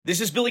This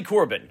is Billy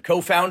Corbin,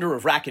 co-founder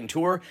of Rack and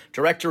Tour,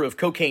 director of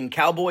Cocaine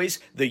Cowboys,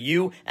 The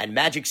U, and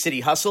Magic City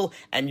Hustle,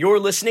 and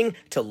you're listening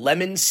to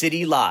Lemon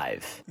City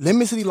Live.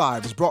 Lemon City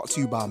Live is brought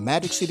to you by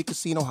Magic City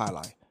Casino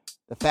Highlight.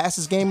 The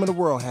fastest game in the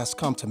world has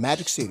come to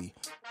Magic City.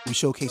 We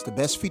showcase the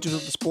best features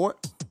of the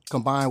sport,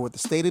 combined with the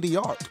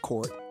state-of-the-art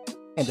court,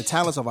 and the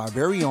talents of our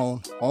very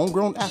own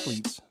homegrown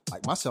athletes,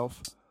 like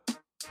myself,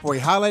 for a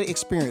highlight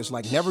experience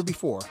like never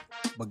before.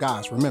 But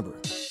guys, remember,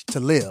 to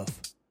live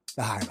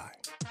the highlight.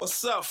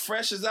 What's up?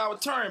 Fresh is our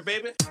turn,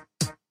 baby.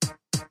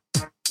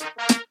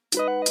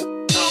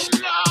 Oh,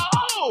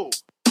 no!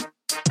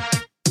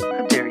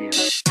 How dare you?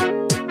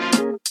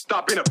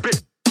 Stop being a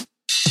bitch.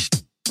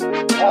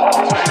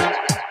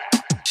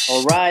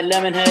 All right,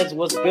 Lemonheads,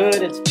 what's good?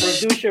 It's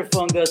Producer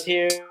Fungus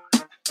here.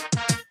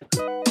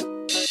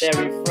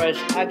 Very fresh.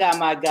 I got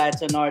my guy,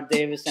 Tanar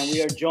Davis, and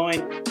we are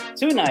joined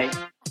tonight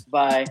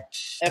by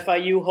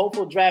FIU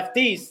hopeful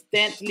draftee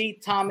Stanley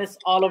Thomas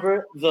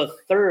Oliver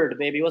III,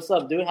 baby. What's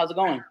up, dude? How's it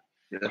going?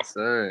 Yes,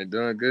 sir.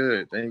 Doing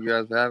good. Thank you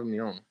guys for having me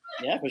on.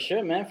 Yeah, for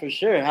sure, man. For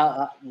sure.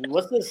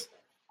 What's this?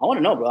 I want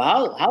to know, bro.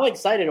 How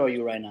excited are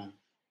you right now?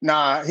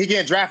 Nah, he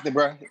getting drafted,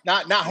 bro.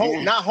 Not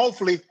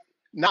hopefully.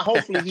 Not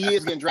hopefully he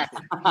is getting drafted.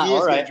 He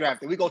is getting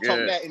drafted. We're going to talk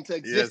that into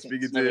existence. Yeah,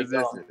 speaking to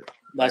existence.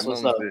 That's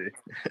what's up.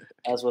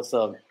 That's what's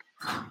up.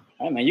 All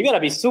right, man. You got to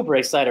be super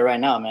excited right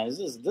now, man. This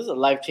is a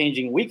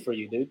life-changing week for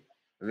you, dude.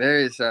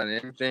 Very excited.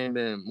 Everything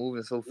been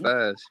moving so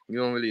fast. You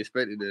don't really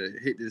expect it to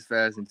hit this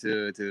fast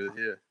until it's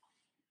here.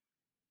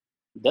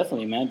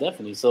 Definitely, man.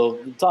 Definitely.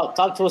 So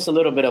talk to us a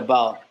little bit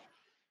about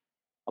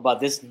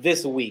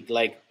this week.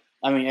 Like,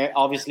 I mean,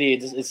 obviously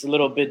it's a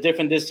little bit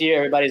different this year.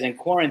 Everybody's in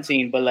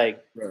quarantine, but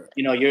like,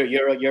 you know,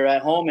 you're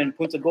at home in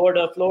Punta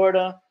Gorda,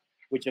 Florida,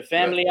 with your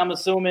family. Right. I'm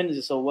assuming.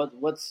 So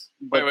what's?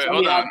 Wait,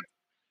 hold on.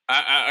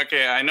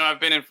 Okay, I know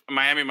I've been in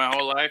Miami my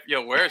whole life.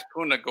 Yo, where's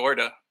Punta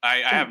Gorda? I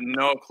have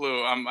no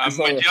clue. My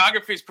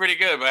geography's pretty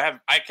good,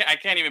 but I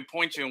can't even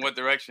point you in what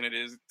direction it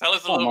is. Tell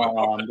us a little bit. Come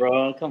on,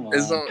 bro. Come on.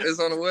 It's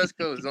on the west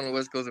coast. It's on the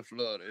west coast of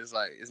Florida. It's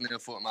near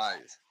Fort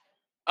Myers.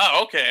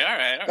 Oh, okay, all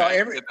right.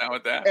 Get down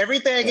with that.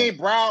 Everything ain't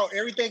brown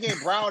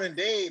and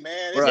Dave,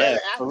 man. It's right,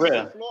 for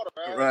real. Florida,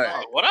 bro. Right.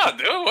 Oh, what up,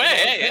 dude?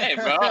 Hey,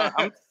 bro.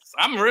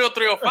 I'm real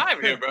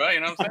 305 here, bro. You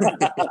know what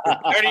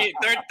I'm saying?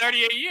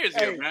 38 years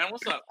here, man.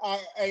 What's up?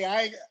 I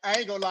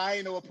ain't gonna lie. I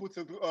ain't know what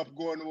Punta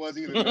Gorda was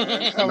either,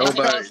 man.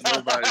 Nobody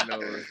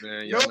knows,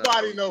 man.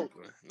 Nobody knows.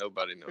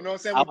 Nobody knows. You know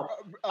what I'm saying?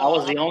 I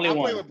was the only one.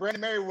 I played with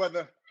Brandon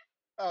Merriweather.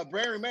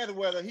 Brandon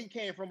Merriweather, he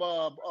came from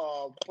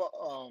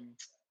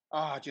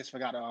I just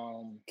forgot.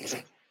 Dang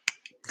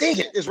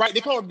it! It's right.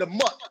 They call it the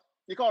Muck.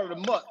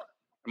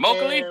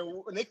 Mockley?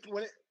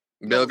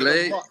 Belle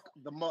Glade?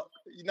 The Muck.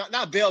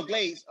 Not Belle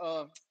Glade.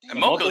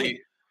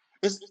 Mockley.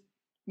 It's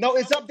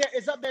up there.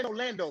 It's up there in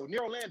Orlando,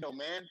 near Orlando,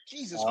 man.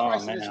 Jesus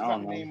Christ, man, this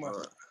fucking name.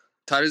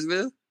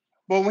 Titusville?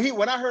 But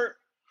when I heard,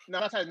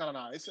 not Titusville.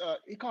 No. It's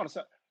he called us.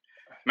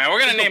 Man, we're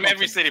gonna name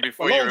every city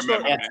before you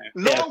remember.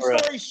 Long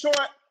story short.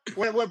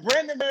 When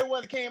Brandon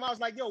Merriweather came, I was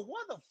like, yo,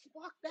 what the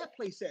fuck that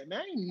place at, man?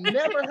 I ain't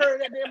never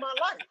heard that day in my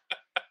life.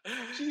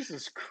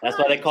 Jesus Christ. That's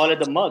why they call it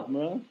the Mug,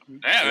 bro.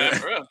 Yeah, man,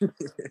 for real.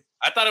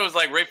 I thought it was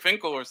like Ray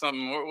Finkel or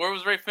something. Where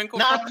was Ray Finkel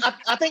from?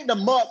 I think the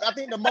Muck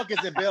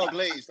is in Belle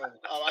Glade, so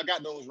I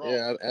got those wrong.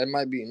 Yeah, it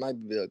might be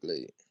Belle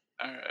Glade.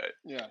 All right.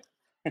 Yeah.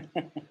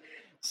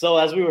 So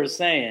as we were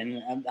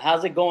saying,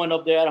 how's it going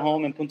up there at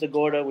home in Punta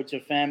Gorda with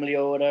your family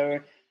or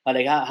whatever?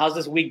 Like, how's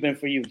this week been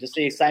for you? Just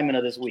the excitement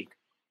of this week.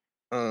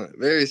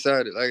 Very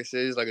excited. Like I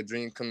said, it's like a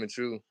dream coming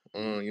true.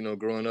 You know,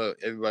 growing up,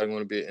 everybody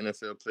want to be an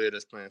NFL player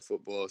that's playing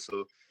football.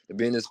 So to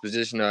be in this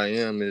position I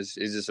am is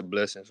just a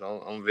blessing.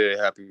 So I'm very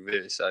happy,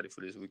 very excited for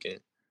this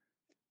weekend.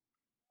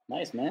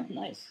 Nice, man.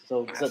 Nice.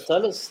 So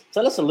tell us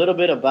a little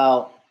bit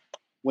about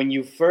when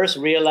you first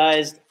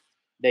realized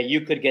that you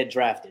could get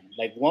drafted.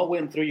 Like, what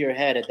went through your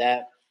head at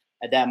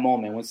that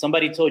moment when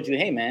somebody told you,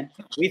 "Hey, man,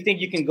 we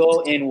think you can go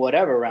in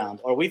whatever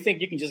round, or we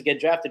think you can just get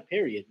drafted."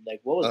 Period.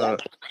 Like, what was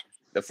that?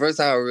 The first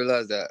time I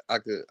realized that I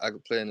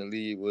could play in the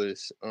league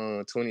was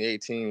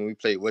 2018 when we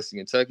played Western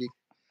Kentucky.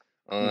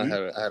 I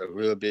had a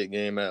real big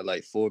game. I had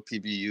like 4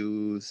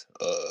 PBUs,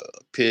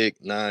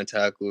 pick, 9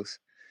 tackles,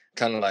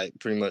 kind of like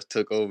pretty much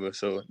took over.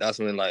 So that's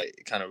when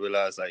like kind of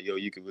realized like, yo,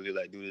 you could really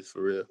like do this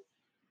for real.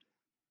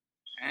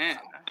 Man,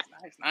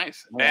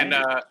 nice. And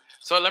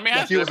so let me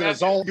ask you. He was in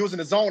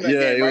the zone.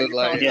 Yeah, it was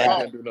like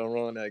I couldn't do no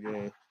wrong that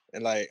game.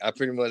 And, like, I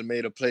pretty much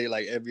made a play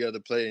like every other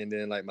play. And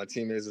then, like, my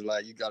teammates was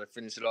like, you got to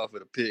finish it off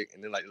with a pick.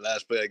 And then, like, the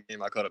last play of the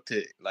game, I caught a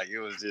pick. Like, it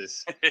was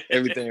just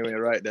everything went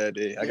right that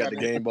day. I got the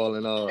game ball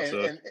and all.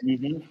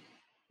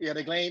 Yeah,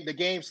 the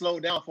game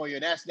slowed down for you.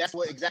 That's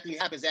what exactly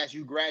happens as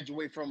you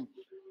graduate from,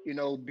 you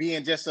know,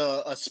 being just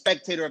a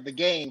spectator of the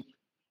game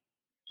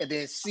and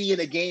then seeing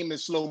the game in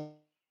slow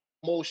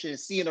motion,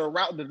 seeing the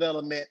route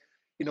development.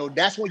 You know,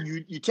 that's when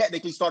you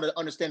technically started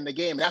understanding the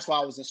game. And that's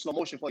why I was in slow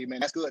motion for you, man.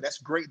 That's good. That's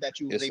great that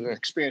you was able to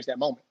experience that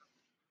moment.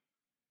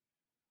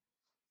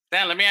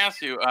 Dan, let me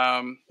ask you.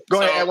 Go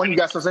ahead, Edwin. You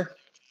got something to say?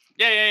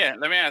 Yeah.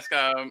 Let me ask.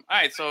 All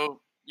right, so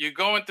you're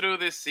going through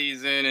this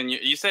season, and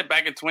you said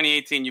back in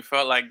 2018 you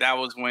felt like that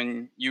was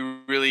when you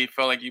really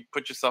felt like you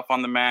put yourself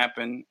on the map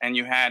and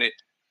you had it.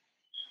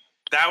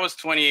 That was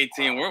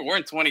 2018. We're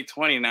in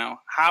 2020 now.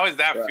 How has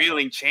that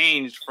feeling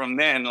changed from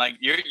then? Like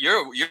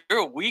you're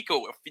a week,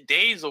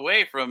 days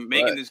away from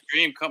making this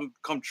dream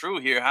come true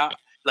here. How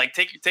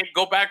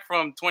go back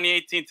from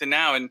 2018 to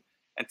now and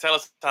tell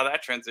us how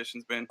that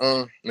transition's been.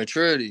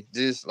 Maturity.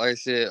 Just like I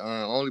said,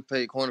 I only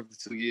played corner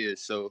for 2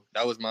 years, so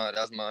that was my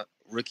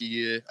rookie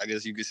year. I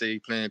guess you could say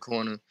playing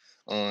corner.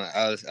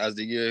 As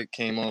the year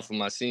came on for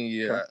my senior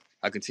year,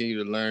 I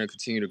continued to learn,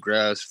 continue to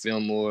grasp,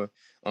 film more.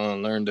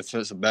 Learn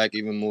defensive back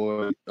even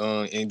more,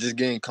 and just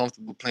getting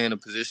comfortable playing the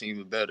position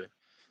even better.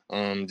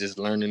 Just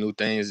learning new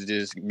things,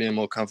 just being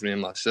more confident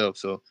in myself.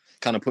 So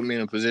kind of put me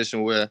in a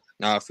position where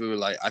now I feel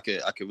like I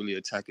could really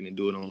attack it and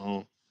do it on my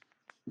own.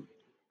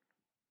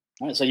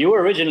 All right, so you were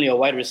originally a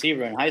wide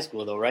receiver in high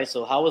school, though, right?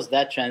 So how was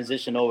that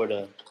transition over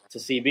to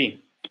CB?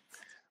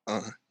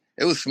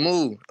 It was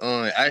smooth.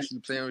 Actually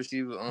playing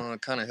receiver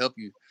kind of help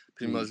you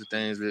pretty much the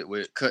things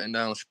with cutting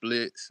down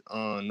splits,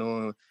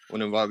 knowing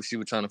when the wide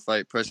receiver trying to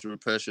fight pressure with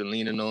pressure,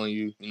 leaning on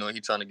you, he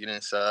trying to get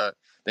inside,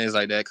 things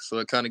like that. So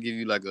it kind of give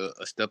you like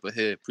a step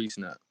ahead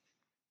pre-snap.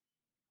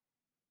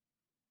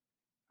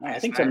 I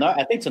think Tenard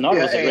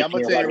was I'm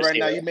going to tell you right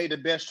now, you made the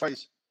best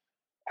choice.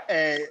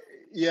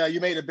 Yeah, you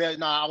made the best.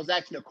 No, I was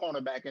actually a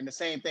cornerback, and the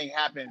same thing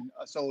happened.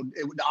 So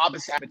the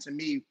opposite happened to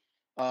me.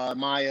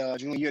 My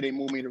junior year, they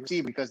moved me to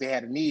receiver because they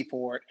had a need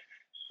for it,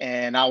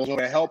 and I was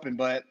over there helping.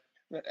 But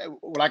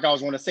like I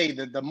was going to say,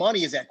 the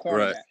money is at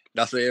cornerback. Right.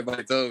 That's what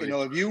everybody told me.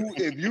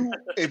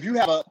 If you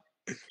have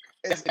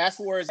that's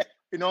where it's.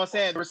 You know what I'm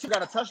saying? The receiver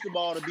got to touch the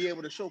ball to be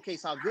able to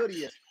showcase how good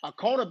he is. A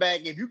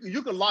cornerback, if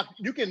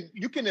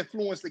you can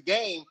influence the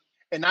game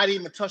and not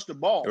even touch the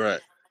ball. Right.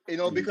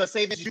 Because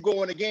say that you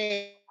go in the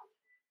game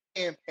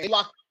and they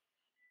lock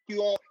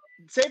you on.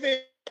 Say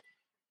that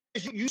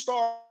you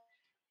start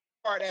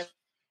as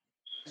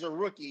a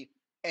rookie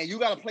and you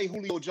got to play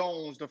Julio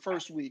Jones the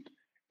first week,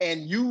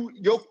 and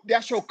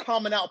that's your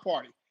coming out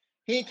party.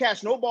 He ain't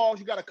catch no balls.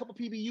 You got a couple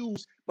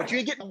PBUs, but you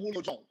ain't getting Julio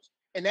Jones,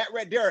 and that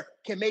right there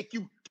can make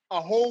you a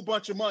whole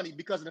bunch of money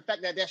because of the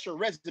fact that that's your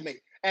resume.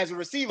 As a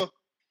receiver,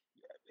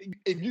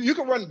 if you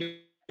can run the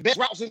best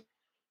routes in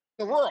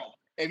the world.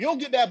 If you don't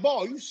get that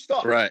ball, you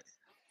stuck. Right.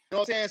 You know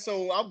what I'm saying?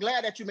 So I'm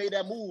glad that you made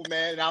that move,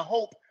 man. And I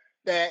hope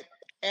that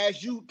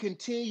as you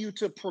continue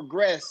to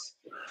progress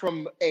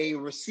from a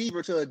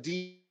receiver to a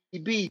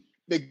DB,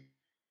 the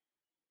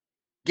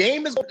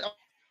game is.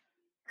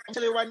 I'm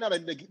telling you right now,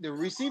 the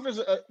receivers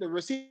are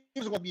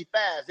going to be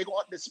fast.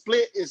 The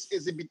split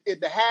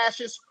the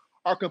hashes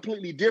are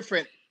completely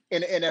different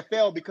in the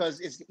NFL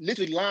because it's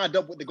literally lined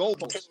up with the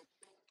goalposts.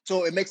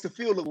 So it makes the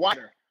field look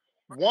wider.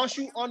 Once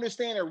you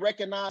understand and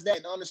recognize that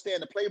and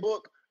understand the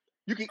playbook,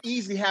 you can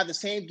easily have the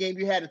same game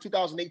you had in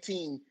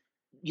 2018,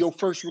 your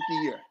first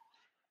rookie year,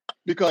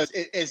 because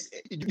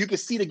you can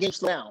see the game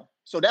slow down.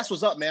 So that's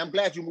what's up, man. I'm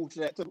glad you moved to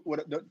that to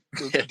the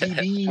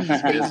DBs.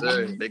 Yes,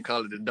 sir. They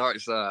call it the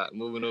dark side.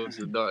 Moving over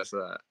to the dark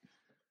side.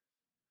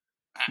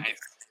 Nice.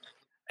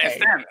 Hey,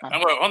 Stan,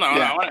 hold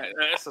on.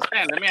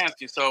 Stan, let me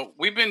ask you. So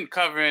we've been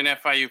covering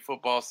FIU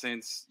football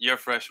since your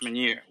freshman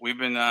year. We've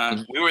been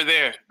we were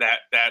there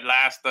that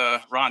last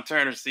Ron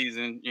Turner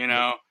season,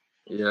 Yeah.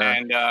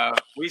 And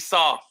we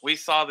saw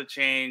the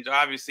change,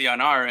 obviously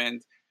on our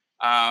end.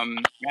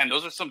 Man,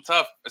 those are some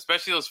tough,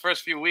 especially those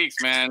first few weeks,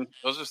 man.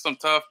 Those are some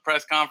tough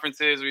press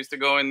conferences. We used to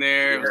go in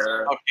there. It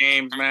was tough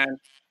games, man.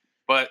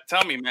 But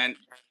tell me, man,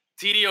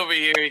 TD over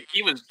here,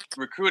 he was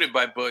recruited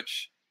by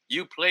Butch.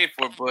 You played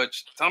for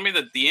Butch. Tell me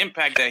the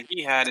impact that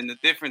he had and the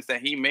difference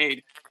that he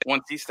made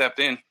once he stepped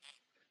in.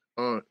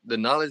 The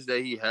knowledge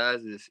that he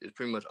has is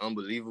pretty much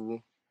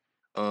unbelievable.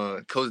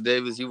 Coach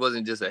Davis, he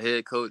wasn't just a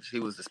head coach. He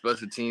was the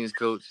special teams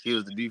coach. He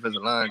was the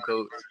defensive line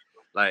coach.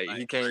 Like,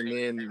 he came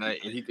in, and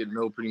he could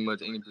know pretty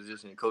much any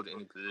position and coach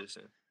any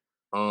position.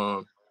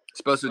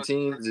 Special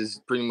teams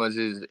is pretty much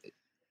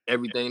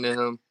everything to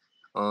him.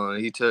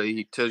 He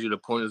tells you the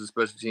pointers of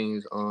special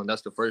teams.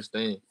 That's the first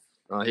thing.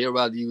 He'd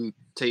rather you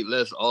take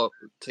less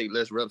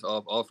reps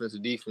off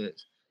offensive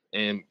defense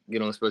and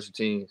get on special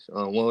teams.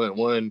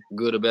 One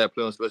good or bad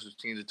play on special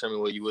teams determine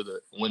whether you will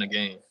win a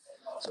game.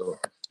 So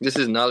this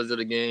is knowledge of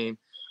the game,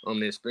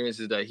 the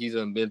experiences that he's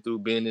been through,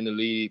 being in the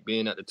league,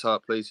 being at the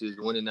top places,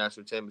 winning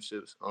national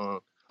championships,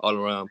 all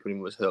around pretty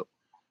much help.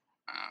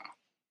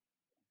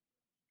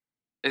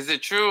 Is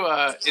it true? Go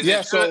ahead,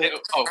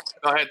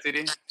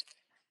 TD.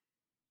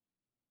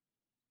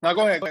 No,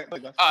 go ahead.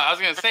 I was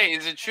going to say,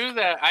 is it true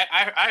that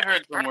I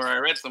heard somewhere, I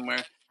read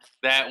somewhere,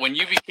 that when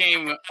you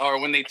became, or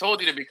when they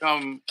told you to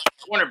become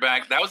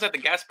cornerback, that was at the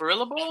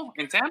Gasparilla Bowl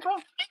in Tampa?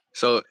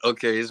 So,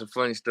 okay, it's a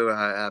funny story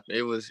how it happened.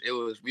 It was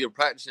we were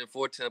practicing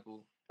for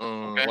Temple.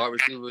 Wide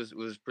receivers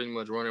was pretty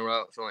much running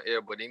routes on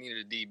air, but they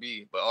needed a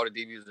DB, but all the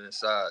DBs were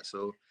inside.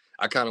 So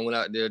I kind of went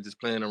out there just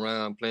playing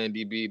around, playing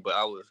DB, but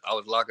I was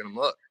locking them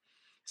up.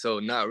 So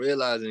not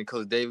realizing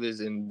Coach Davis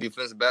and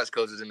defensive backs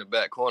coaches in the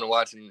back corner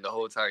watching the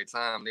whole entire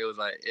time, they was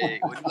like, "Hey,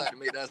 would you like to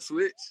make that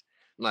switch?"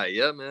 I'm like,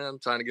 yeah, man, I'm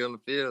trying to get on the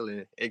field,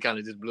 and it kind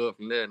of just blew up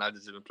from there, and I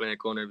just been playing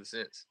corner ever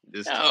since.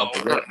 Just off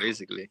the rep,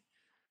 basically.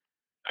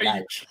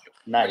 Nice.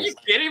 Are you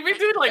kidding me,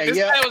 dude? Like, this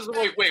guy was,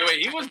 wait.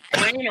 He was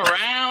playing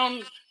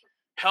around,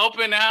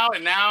 helping out,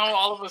 and now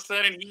all of a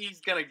sudden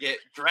he's going to get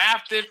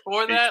drafted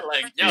for that?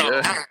 Like,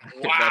 yo,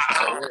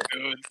 wow,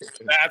 dude.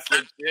 That's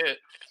legit.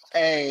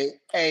 Hey,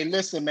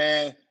 listen,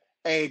 man.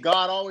 Hey,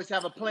 God always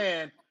have a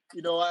plan.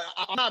 You know,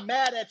 I'm not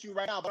mad at you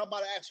right now, but I'm about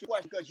to ask you a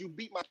question because you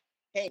beat my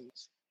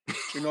Canes.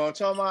 You know what I'm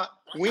talking about?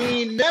 We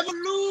ain't never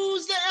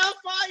lose to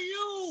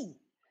FIU.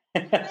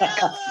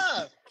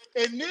 Never.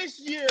 And this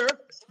year,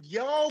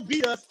 y'all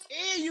beat us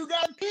and you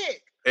got a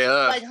pick.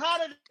 Yeah. Like, how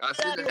did I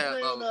should have had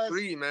about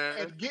 3, man.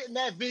 And getting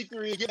that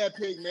victory and getting that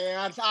pick,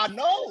 man. I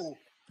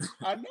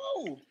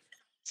know.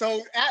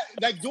 So,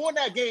 like, during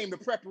that game, the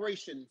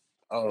preparation,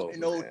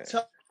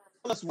 tell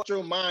us what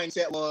your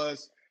mindset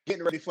was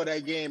getting ready for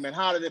that game, and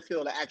how did it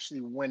feel to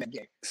actually win that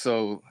game?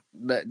 So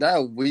that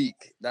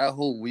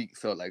whole week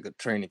felt like a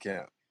training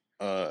camp.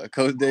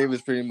 Coach Davis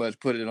pretty much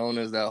put it on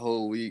us that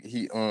whole week.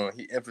 He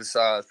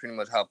emphasized pretty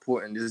much how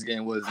important this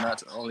game was,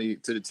 not only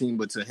to the team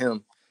but to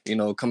him. You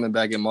know, coming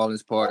back in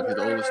Marlins Park, his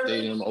old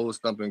stadium, old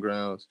stomping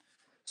grounds.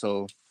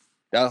 So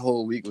that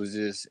whole week was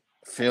just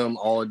film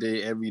all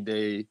day, every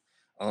day.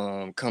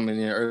 Coming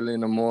in early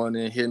in the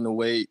morning, hitting the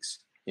weights.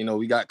 You know,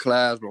 we got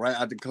class, but right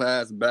after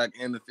class, back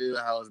in the field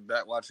house,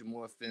 back watching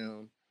more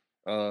film.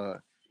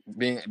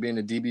 Being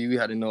the DB, we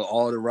had to know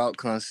all the route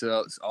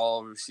concepts,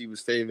 all receivers'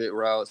 favorite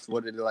routes,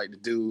 what did they like to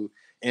do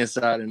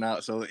inside and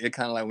out. So it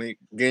kind of like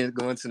when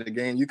going to the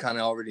game, you kind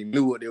of already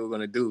knew what they were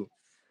going to do.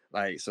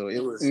 Like, so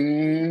it was.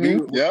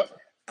 Yep.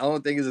 I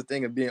don't think it's a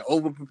thing of being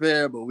over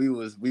prepared, but we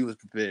was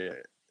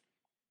prepared.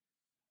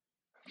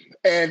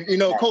 And you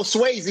know, Coach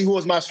Swayze, who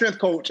was my strength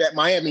coach at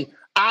Miami,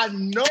 I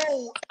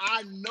know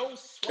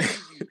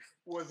Swayze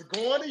was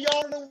going to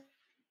y'all in the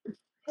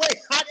way.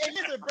 And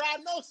listen, bro, I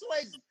know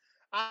Swayze.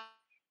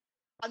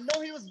 I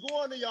know he was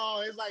going to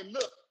y'all. It's like,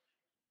 look,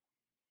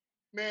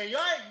 man,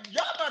 y'all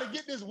got to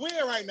get this win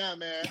right now,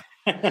 man.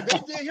 They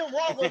did him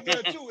wrong over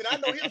there too, and I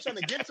know he was trying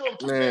to get to him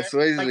too, man.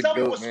 Swayze like, is a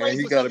goat, man.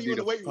 He got to be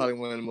probably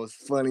one of the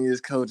most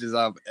funniest coaches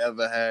I've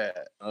ever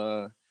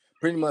had.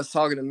 Pretty much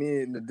talking to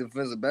me in the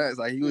defensive backs,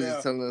 like he was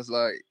just telling us,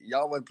 like,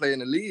 y'all want to play in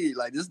the league,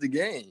 like this is the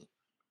game.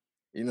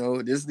 You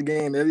know, this is the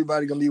game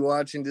everybody gonna be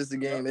watching. This is the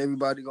game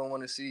everybody gonna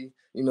want to see.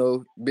 You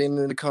know, being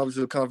in the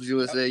Conference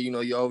USA, you know,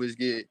 you always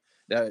get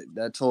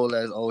that told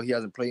as, oh, he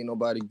hasn't played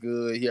nobody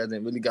good. He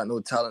hasn't really got no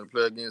talent to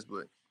play against.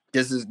 But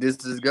this is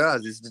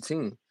guys. This is the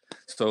team.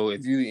 So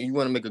if you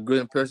want to make a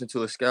good impression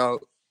to a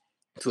scout,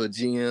 to a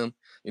GM,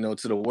 you know,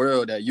 to the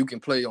world that you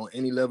can play on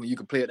any level, you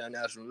can play at that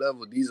national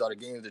level. These are the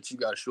games that you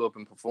got to show up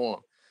and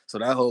perform. So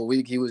that whole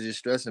week he was just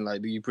stressing,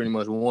 like, do you pretty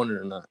much want it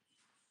or not?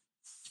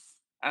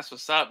 That's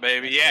what's up,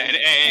 baby. Yeah,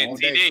 and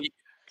TD,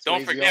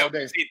 don't forget,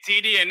 see,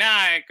 TD and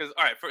I, because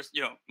all right, first,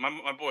 you know, my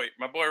boy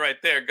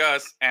right there,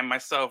 Gus, and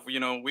myself,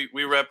 you know,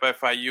 we rep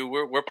FIU.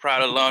 We're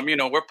proud alum. You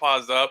know, we're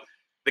paused up.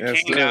 The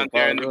king down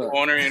there in the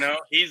corner, you know,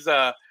 he's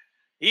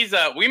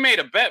we made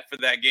a bet for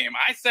that game.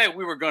 I said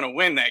we were gonna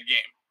win that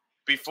game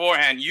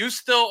beforehand. You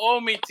still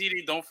owe me,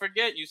 TD. Don't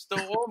forget, you still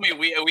owe me.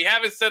 We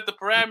haven't set the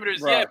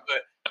parameters yet,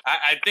 but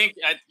I think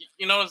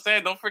you know what I'm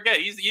saying. Don't forget,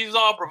 he's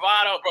all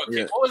bravado, bro.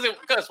 Yeah. What was it,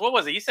 Gus? What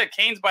was it? He said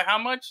Canes by how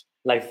much?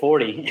 Like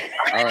 40.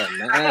 Oh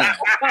man.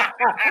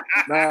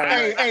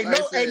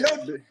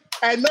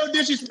 No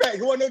disrespect.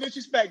 You want no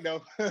disrespect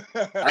though.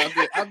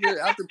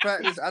 after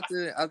practice,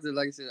 after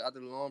like I said, after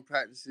the long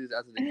practices,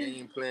 after the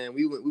game plan,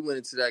 we went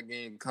into that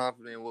game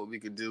confident in what we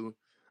could do.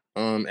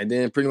 And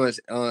then pretty much,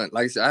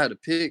 like I said, I had to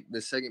pick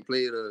the second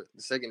play.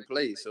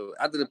 So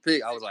after the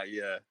pick, I was like,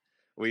 yeah,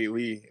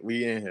 we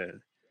in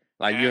here.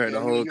 Like, you heard the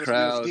whole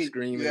crowd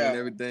screaming and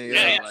everything.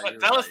 Yeah. Like,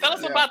 tell us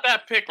about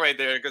that pick right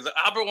there, because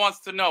Albert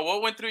wants to know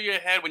what went through your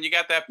head when you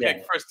got that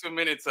pick first 2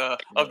 minutes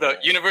of the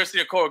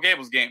University of Coral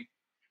Gables game.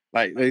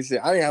 Like they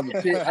said, I didn't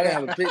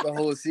have a pick the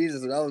whole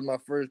season, so that was my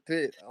first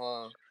pick.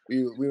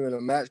 We were in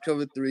a match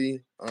cover 3.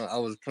 I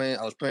was playing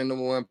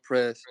number 1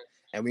 press,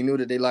 and we knew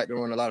that they like to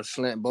run a lot of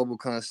slant bubble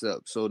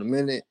concept. So the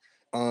minute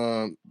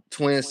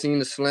Twin seen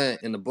the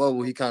slant in the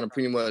bubble, he kind of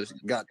pretty much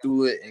got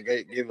through it and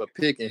gave a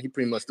pick, and he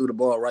pretty much threw the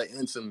ball right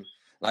into me.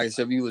 Like I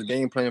said, we was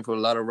game playing for a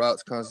lot of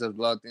routes, concepts,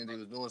 a lot of things they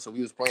was doing, so we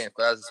was playing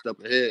fast and step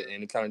ahead,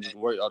 and it kind of just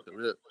worked off the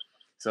rip.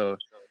 So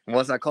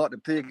once I caught the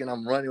pick and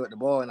I'm running with the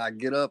ball and I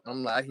get up,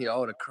 I'm like, I hear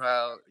all the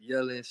crowd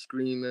yelling,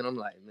 screaming. I'm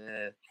like,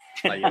 man,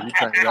 like, yeah, we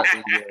trying to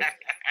get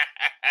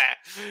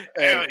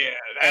Hell yeah,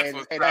 that's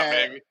what's up,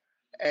 baby.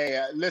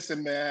 Hey,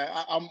 listen, man.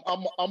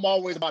 I'm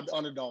always about the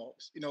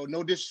underdogs. You know,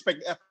 no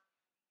disrespect to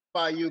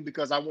FIU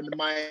because I went to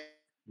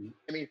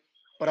Miami,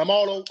 but I'm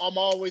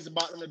always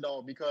about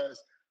underdog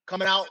because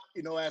coming out,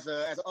 you know, as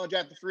an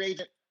undrafted free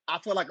agent, I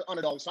feel like an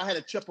underdog. So I had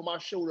a chip on my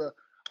shoulder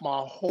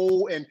my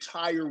whole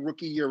entire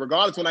rookie year,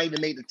 regardless when I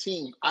even made the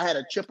team. I had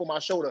a chip on my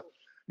shoulder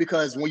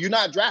because when you're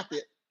not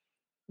drafted,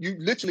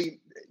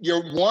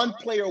 you're one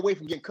player away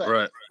from getting cut.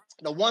 Right.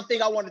 The one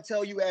thing I want to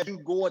tell you as you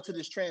go into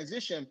this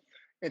transition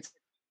into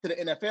the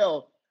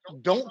NFL,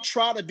 Don't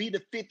try to be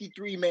the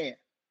 53 man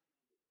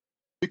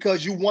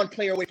because you one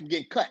player away from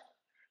getting cut.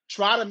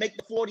 Try to make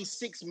the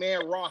 46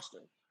 man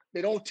roster.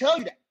 They don't tell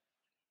you that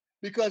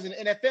because in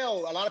the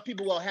NFL, a lot of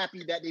people are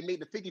happy that they made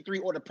the 53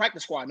 or the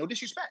practice squad. No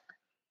disrespect,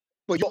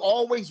 but you're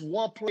always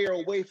one player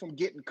away from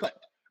getting cut.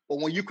 But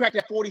when you crack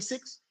that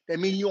 46, that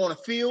means you're on the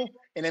field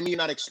and that means you're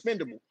not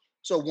expendable.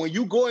 So when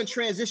you go in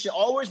transition,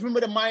 always remember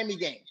the Miami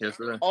game. Yes,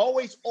 sir.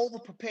 Always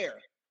over-prepare.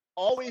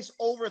 Always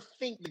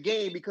overthink the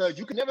game because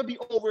you can never be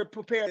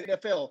over-prepared in the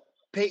NFL.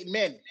 Peyton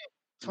Manning,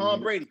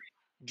 Tom Brady,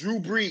 Drew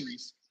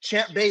Brees,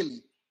 Champ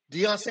Bailey,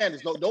 Deion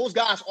Sanders. Those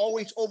guys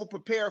always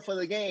over-prepare for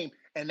the game,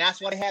 and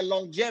that's why they had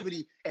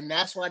longevity, and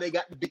that's why they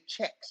got the big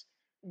checks.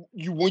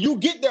 When you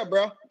get there,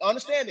 bro,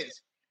 understand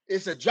this.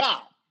 It's a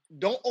job.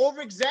 Don't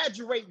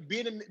over-exaggerate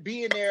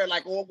being there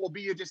like, oh, we'll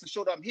be here just to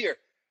show that I'm here.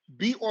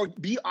 Be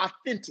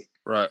authentic.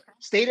 Right.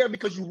 Stay there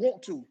because you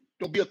want to.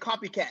 Don't be a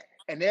copycat.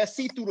 And they'll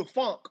see through the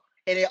funk,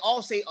 and they'll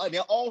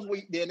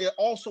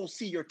also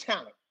see your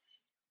talent.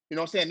 You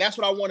know what I'm saying? That's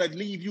what I want to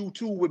leave you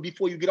to with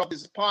before you get off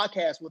this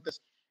podcast with us,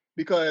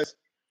 because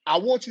I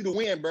want you to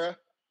win, bro.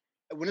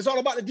 When it's all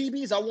about the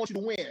DBs, I want you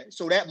to win.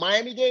 So that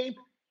Miami game,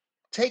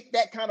 take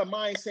that kind of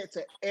mindset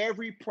to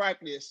every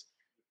practice,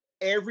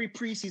 every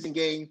preseason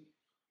game,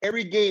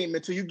 every game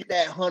until you get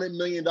that $100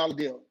 million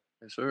deal.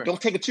 Yes, sir. Don't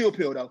take a chill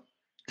pill, though.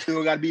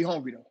 Still got to be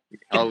hungry, though.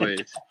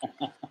 Always.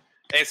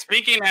 And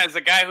speaking as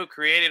a guy who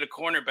created a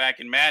cornerback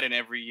in Madden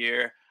every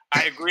year,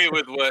 I agree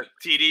with what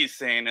TD's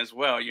saying as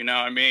well. You know,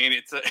 I mean,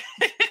 it's a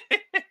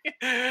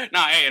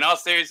hey, in all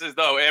seriousness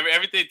though,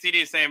 everything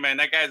TD is saying, man,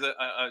 that guy's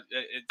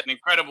it's an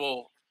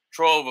incredible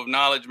trove of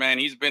knowledge, man.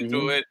 He's been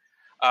through it,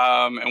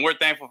 and we're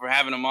thankful for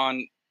having him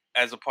on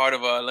as a part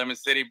of Lemon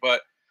City.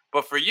 But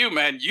for you,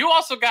 man, you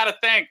also got to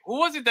thank, who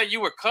was it that you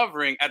were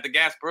covering at the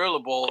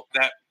Gasparilla Bowl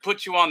that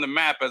put you on the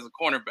map as a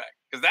cornerback?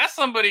 Because that's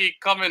somebody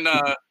come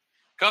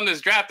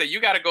this draft that you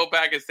got to go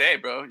back and say, hey,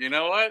 bro, you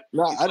know what?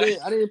 No, I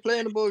didn't play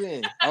in the bowl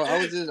game. I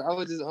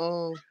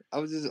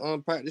was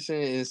just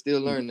practicing and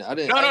still learning. I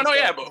didn't. No,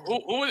 yeah, but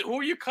who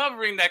are you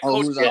covering that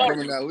coach? Who's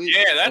covering that week?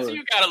 Yeah, that's who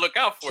you got to look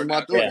out for.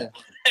 Yeah.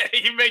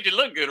 He made you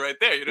look good right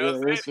there. You know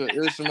what I'm saying? It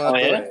was from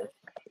my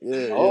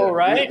yeah. All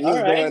right. He was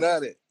going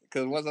at it.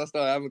 Because once I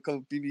started having a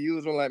couple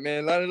PBUs, I'm like,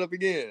 man, line it up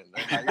again.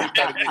 Like, you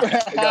gotta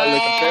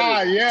look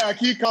competitive. Yeah, I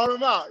keep calling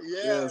them out.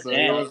 Yeah. So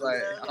I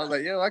was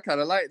like, yo, I kind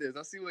of like this.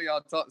 I see why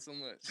y'all talk so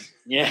much.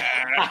 Yeah.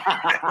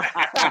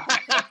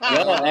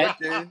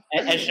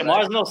 And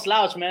Shamar's no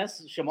slouch, man.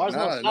 Shamar's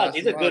no slouch.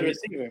 He's a good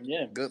receiver.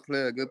 Yeah. Good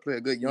player.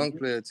 Good young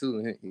player,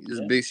 too. It's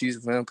a big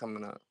season for him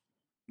coming up.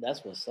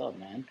 That's what's up,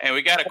 man. And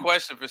we got a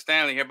question for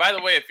Stanley here. By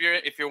the way,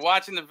 if you're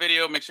watching the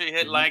video, make sure you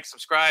hit like,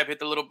 subscribe, hit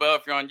the little bell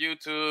if you're on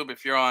YouTube,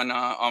 if you're on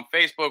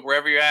Facebook,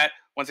 wherever you're at.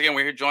 Once again,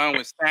 we're here joining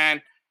with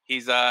Stan.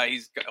 He's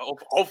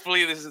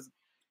hopefully this is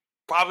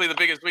probably the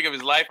biggest week of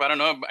his life. I don't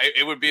know.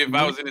 It would be if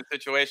I was in this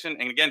situation.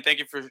 And again, thank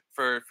you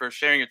for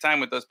sharing your time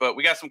with us. But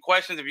we got some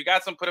questions. If you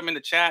got some, put them in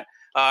the chat.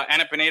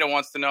 Anna Pineda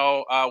wants to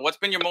know what's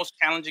been your most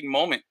challenging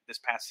moment this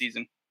past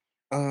season.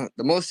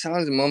 The most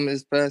challenging moment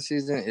this past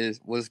season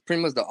was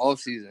pretty much the off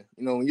season.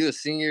 You know, when you're a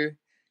senior,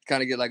 you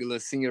kind of get like a little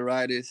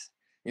senioritis.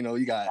 You know,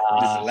 you got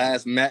this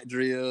last mat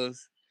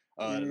drills,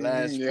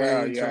 last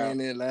spring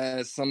training,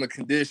 last summer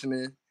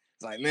conditioning.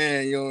 It's like,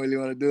 man, you don't really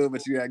want to do it,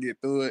 but you gotta get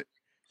through it.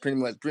 Pretty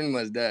much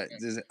that.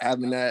 Just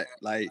having that,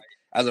 like,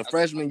 as a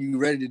freshman, you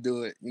ready to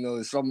do it. You know,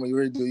 it's something you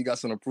ready to do. You got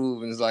something to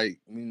prove, and it's like,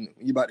 I mean,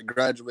 you about to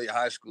graduate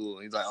high school,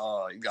 and he's like,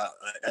 oh, you got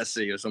an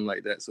essay or something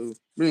like that. So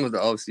pretty much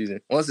the off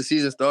season. Once the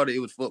season started, it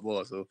was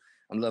football, so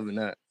I'm loving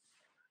that.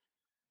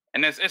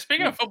 And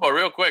speaking of football,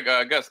 real quick,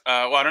 Gus.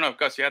 Well, I don't know if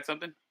Gus, you had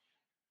something.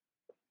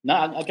 No,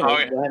 I can.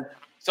 Okay. Go ahead.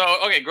 So,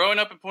 okay, growing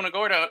up in Punta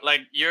Gorda, like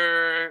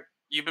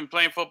you've been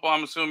playing football,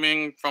 I'm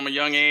assuming, from a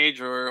young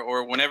age,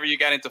 or whenever you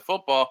got into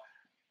football.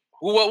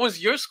 What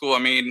was your school? I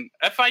mean,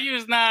 FIU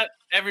is not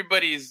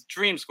everybody's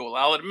dream school.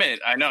 I'll admit.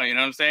 I know, you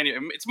know what I'm saying?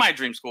 It's my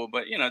dream school,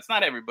 but you know, it's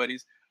not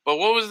everybody's. But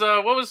what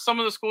was some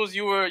of the schools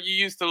you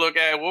used to look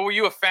at? What were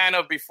you a fan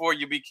of before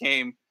you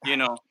became, you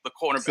know, the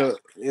cornerback? So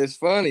it's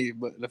funny,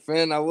 but the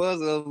fan I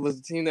was of was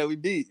the team that we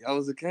beat. I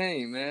was a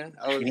Cane, man.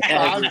 I figured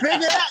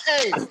that.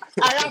 Hey,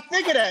 I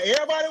figured that.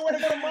 Everybody want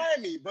to go to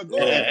Miami, but go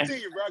ahead, to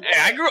you, bro.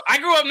 Hey, I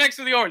grew up next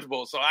to the Orange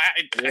Bowl, so I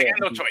got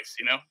no choice,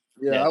 you know.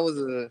 Yeah, I was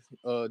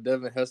a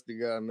Devin Hester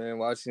guy, man.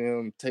 Watching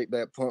him take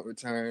back punt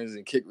returns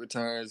and kick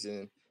returns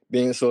and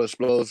being so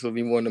explosive.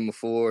 He won number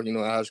 4. You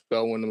know, high school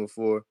I won number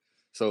 4.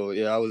 So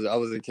yeah, I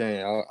was a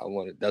Cane. I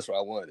wanted. That's what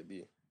I wanted to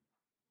be.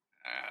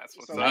 That's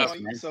what's up.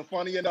 So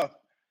funny enough.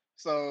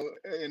 So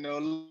you know,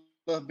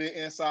 a little bit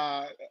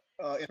inside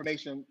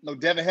information. No,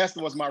 Devin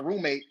Hester was my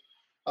roommate.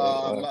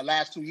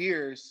 Last 2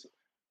 years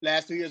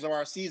of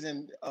our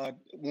season,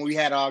 when we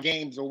had our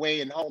games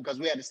away and home, because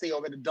we had to stay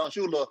over at the Don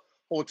Shula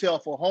Hotel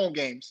for home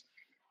games.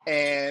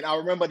 And I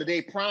remember the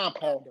day Prime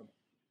called him.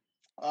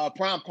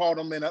 Prime called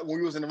him when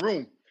we was in the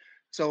room.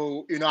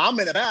 So, you know, I'm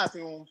in the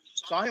bathroom,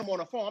 saw him on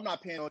the phone. I'm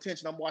not paying no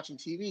attention. I'm watching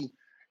TV.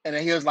 And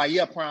then he was like,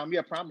 yeah, Prime.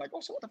 I'm like,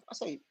 oh, so what the fuck? I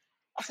say,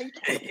 I said, you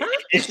talking about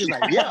the She's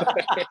like, yeah.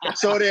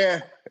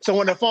 So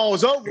when the phone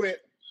was over with,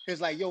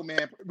 it's like, yo,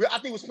 man, I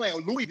think it was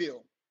playing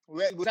Louisville.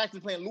 It was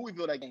actually playing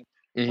Louisville that game.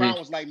 Brown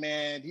was like,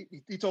 man,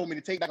 he told me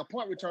to take back a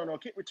punt return or a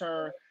kick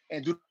return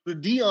and do the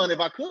Dion if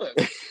I could.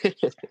 And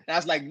I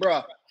was like,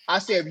 bro, I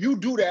said, if you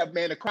do that,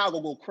 man, the crowd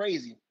will go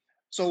crazy.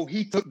 So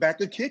he took back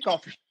the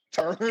kickoff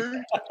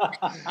return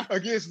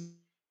against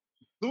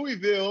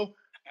Louisville.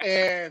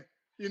 And,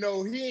 I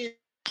don't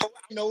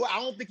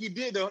think he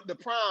did the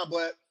prime,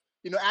 but,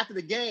 after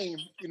the game,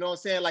 what I'm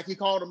saying? Like he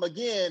called him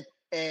again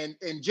and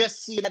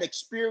just seeing that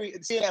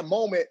experience, seeing that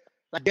moment,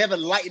 like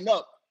Devin lighten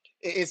up.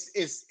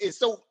 It's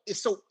so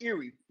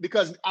eerie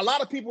because a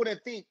lot of people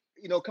that think,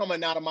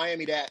 coming out of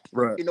Miami that,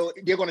 right.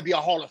 They're going to be a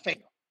Hall of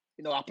Famer.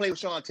 I played with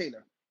Sean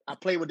Taylor. I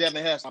played with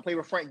Devin Hess. I played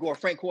with Frank Gore.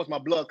 Frank Gore's my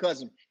blood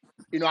cousin.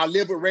 I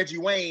lived with Reggie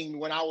Wayne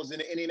when I was in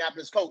the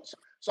Indianapolis Colts.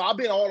 So I've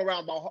been all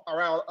around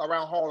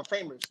Hall of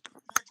Famers.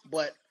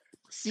 But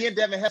seeing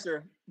Devin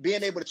Hester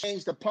being able to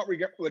change the punt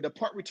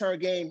return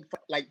game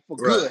for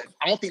good,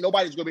 I don't think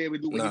nobody's going to be able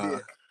to do what he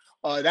did.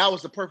 That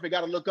was the perfect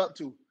guy to look up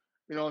to.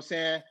 You know what I'm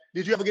saying?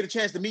 Did you ever get a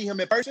chance to meet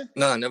him in person?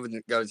 No, I never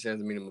got a chance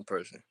to meet him in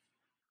person.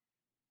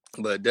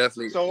 But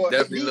definitely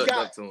looked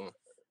up to him.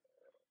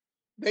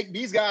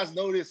 These guys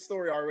know this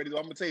story already, so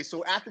I'm going to tell you.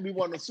 So after we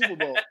won the Super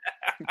Bowl.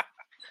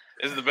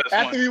 This is the best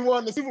after we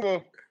won the Super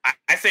Bowl.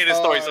 I say this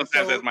story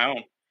sometimes as my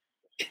own.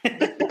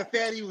 The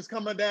fatty was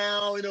coming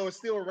down, it's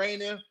still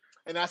raining.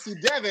 And I see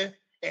Devin,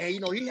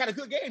 and, he had a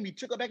good game. He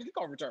took up back a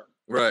kickoff return.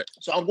 Right.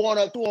 So I'm going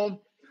up to him.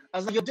 I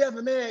was like, yo,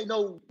 Devin, man,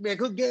 man,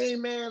 good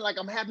game, man. Like,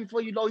 I'm happy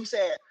for you. He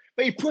said,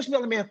 but he pushed me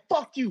on the man,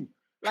 fuck you.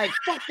 Like,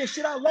 fuck this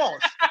shit, I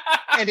lost.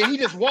 And then he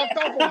just walked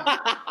off on me.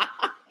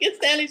 Get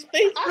Stanley's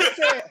face. I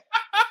said,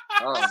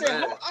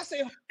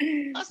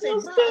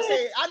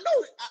 I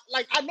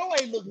know I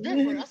ain't look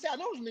different. I said, I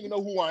know this nigga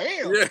know who I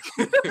am. Yeah.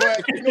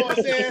 But you know what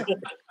I'm saying?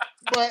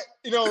 But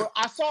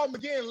I saw him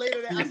again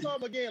later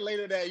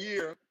that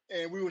year,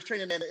 and we was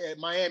training at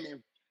Miami.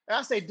 And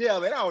I say,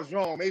 Dale, man, I was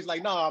wrong. Man. He's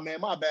like, nah, man,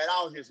 my bad.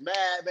 I was just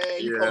mad, man.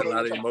 You called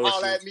over to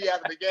holler at me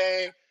after the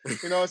game.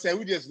 You know what I'm saying?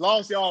 We just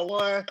lost, y'all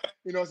won.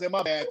 You know what I'm saying?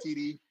 My bad,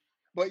 TD.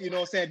 But you know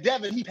what I'm saying?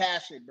 Devin, he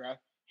passionate, bro.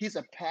 He's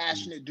a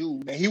passionate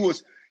dude, man.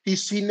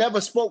 He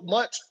never spoke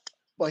much,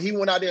 but he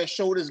went out there and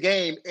showed his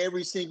game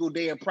every single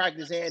day in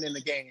practice and in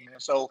the game, man.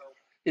 So,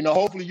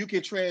 hopefully you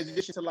can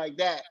transition to like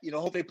that.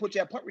 Hope they put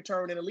you at punt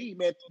return in the league,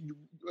 man.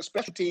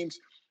 Special teams,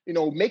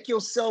 make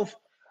yourself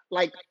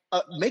a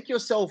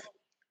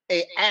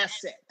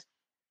asset.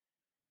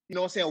 You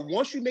know what I'm saying?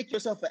 Once you make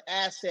yourself an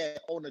asset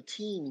on a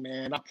team,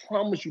 man, I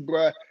promise you,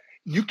 bro,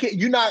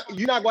 you're not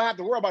gonna have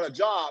to worry about a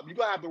job. You're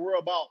gonna have to worry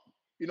about,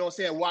 you know what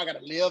I'm saying, where I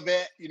gotta live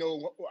at,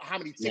 how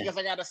many tickets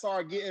I gotta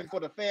start getting for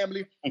the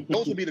family.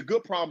 Those will be the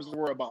good problems to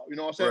worry about. You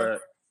know what I'm saying? Right.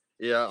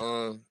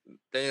 Yeah,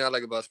 thing I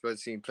like about special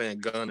team playing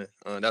gunner,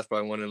 that's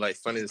probably one of the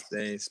funniest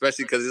things,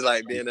 especially because it's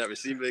like being that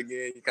receiver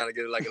again. You kind of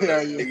get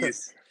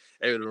niggas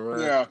able to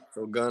run. Yeah.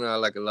 So gunner I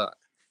like a lot.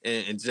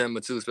 And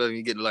Gemma too, especially when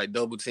you get to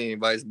double team,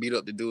 vice beat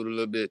up the dude a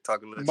little bit,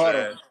 talk a little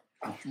trash.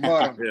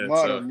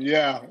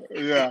 Yeah.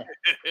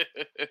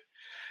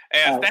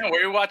 Hey, Stan, where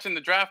are you watching the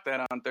draft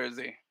at on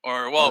Thursday?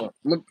 Or I'm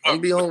gonna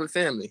be home with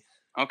family.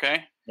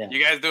 Okay. Yeah. You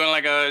guys doing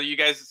you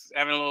guys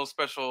having a little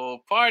special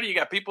party? You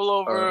got people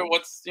over?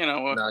 What's no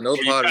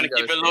party. Trying to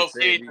keep it low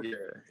key?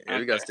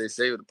 We gotta stay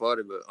safe with the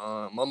party. But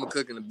Mama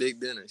cooking a big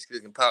dinner. She's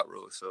cooking pot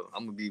roast, so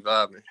I'm gonna be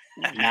vibing.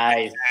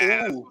 Nice.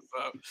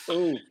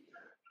 Ooh.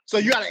 So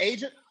you got an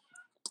agent?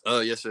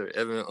 Yes, sir.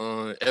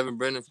 Evan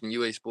Brennan from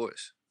UA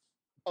Sports.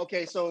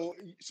 Okay, so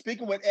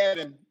speaking with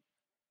Evan,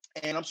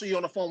 and I'm sure you're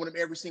on the phone with him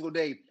every single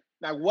day.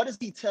 Now, what is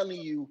he telling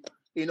you,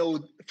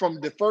 from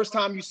the first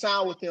time you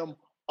signed with him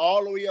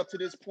all the way up to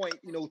this point,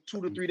 2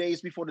 to 3 days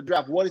before the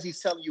draft? What is he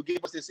telling you?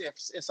 Give us this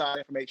inside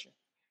information.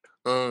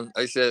 Like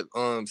I said,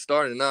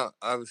 starting out,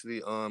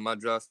 obviously, my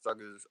draft stock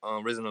has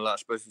risen a lot,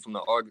 especially from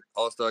the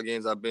All-Star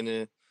games I've been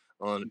in,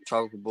 on the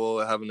Tropical Bowl,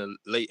 having a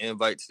late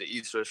invite to the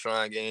Easter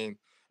Shrine game,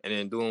 and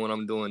then doing what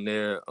I'm doing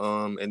there,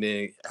 and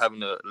then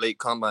having a late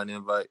combine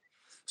invite.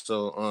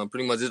 So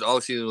pretty much this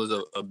offseason was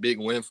a big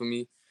win for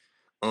me.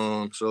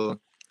 So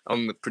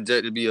I'm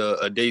projected to be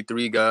a day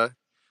 3 guy,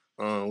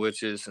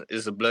 which is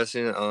a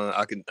blessing.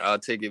 I'll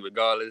take it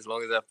regardless. As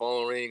long as that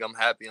phone ring, I'm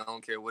happy. I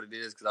don't care what it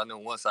is, because I know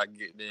once I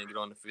get there and get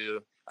on the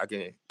field, I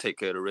can take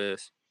care of the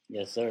rest.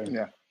 Yes, sir.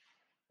 Yeah.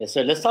 Yes,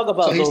 sir. Let's talk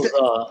about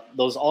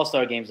those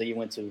All-Star games that you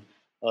went to.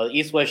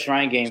 East-West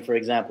Shrine game, for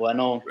example. I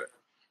know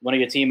one of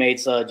your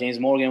teammates, James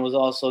Morgan, was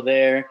also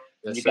there.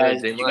 Yes, you sir.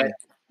 guys,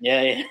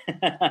 yeah.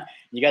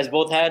 You guys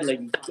both had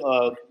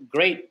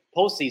great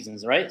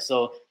postseasons, right?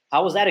 So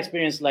how was that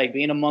experience like,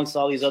 being amongst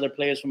all these other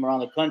players from around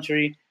the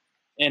country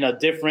in a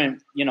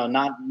different,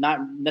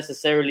 not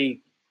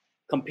necessarily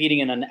competing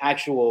in an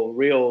actual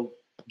real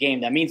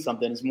game that means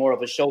something? It's more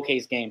of a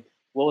showcase game.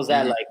 What was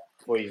that like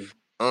for you?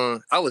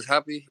 I was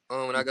happy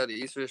when I got the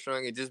East West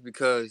Shrine, just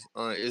because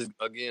it's,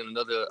 again,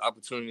 another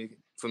opportunity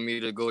for me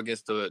to go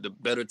against the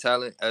better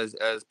talent, as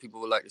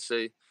people would like to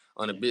say,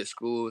 on the big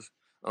schools.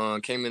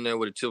 Came in there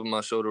with a chip on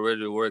my shoulder,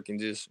 ready to work and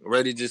just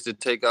ready to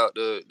take out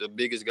the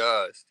biggest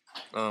guys.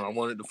 I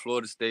wanted the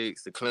Florida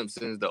States, the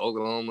Clemsons, the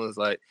Oklahomas.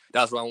 Like,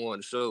 that's what I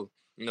wanted to show.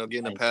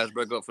 Getting a pass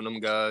break up from them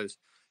guys.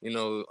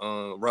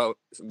 Route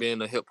being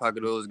the hip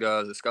pocket of those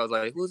guys. The scouts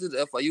like, who's this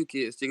FIU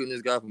kid sticking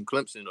this guy from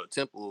Clemson or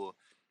Temple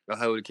or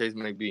however the case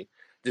may be.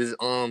 Just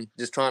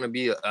trying to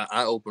be an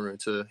eye opener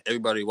to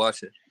everybody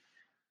watching.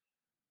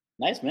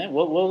 Nice, man.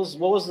 What was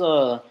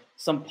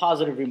some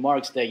positive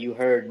remarks that you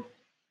heard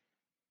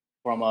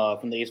from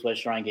the East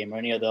West Shrine game or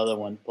any of the other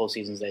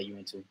postseasons that you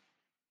went to?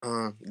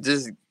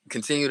 Just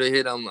continue to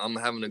hit. I'm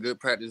having a good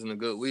practice and a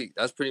good week.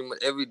 That's pretty much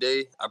every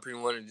day. I pretty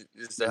much wanted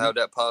just to have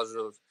that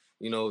positive.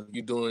 You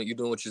doing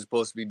what you're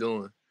supposed to be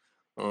doing,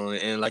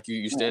 and like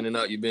you standing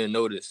out, you being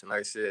noticed. And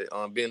like I said,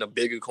 being a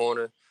bigger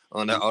corner,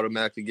 that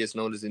automatically gets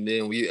noticed. And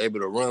then when you're able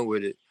to run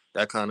with it,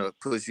 that kind of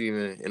puts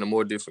you in a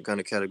more different kind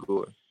of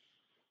category.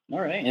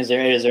 All right. Is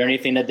there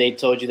anything that they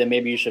told you that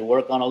maybe you should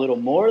work on a little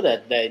more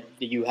that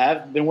you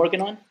have been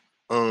working on?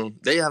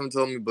 They haven't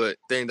told me, but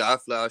thing that I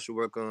feel like I should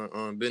work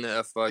on, being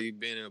at FIU,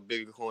 being in a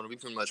bigger corner, we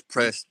pretty much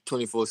press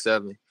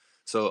 24/7.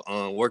 So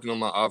working on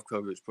my off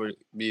coverage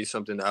be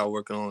something that I'm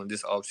working on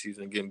this off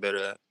season and getting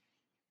better at.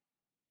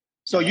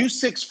 So you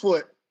 6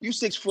 foot,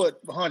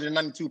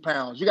 192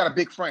 pounds. You got a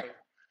big frame.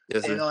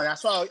 Yes, sir. And I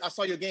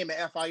saw your game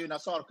at FIU, and I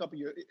saw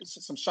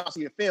some shots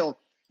of your film.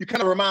 You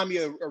kind of remind me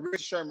of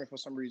Rich Sherman for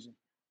some reason.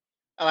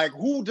 Like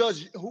who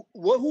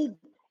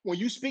when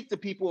you speak to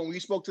people and we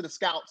spoke to the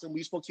scouts and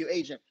we spoke to your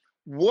agent,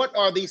 what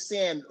are they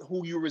saying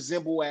who you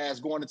resemble as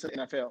going into the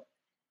NFL?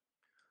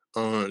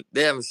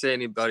 They haven't said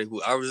anybody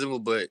who I resemble,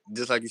 but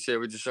just like you said,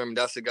 Richard Sherman,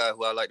 that's the guy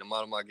who I like to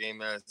model my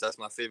game as. That's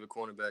my favorite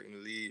cornerback in the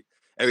league.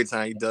 Every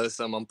time he does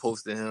something, I'm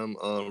posting him,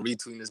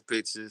 retweeting his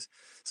pictures.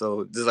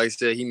 So just like I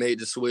said, he made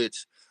the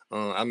switch.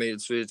 I made the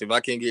switch. If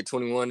I can't get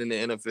 21 in the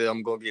NFL,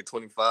 I'm gonna get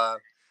 25.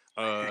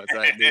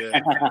 Type deal.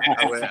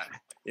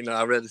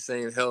 I read the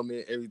same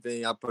helmet,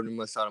 everything. I pretty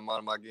much try to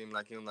model my game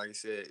like him. Like I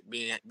said,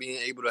 being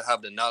able to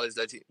have the knowledge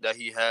that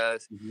he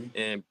has,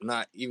 and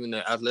not even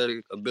the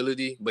athletic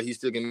ability, but he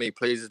still can make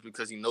plays just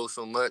because he knows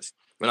so much.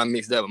 When I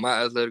mix that with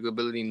my athletic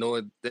ability,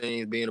 knowing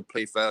things, being able to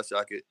play faster,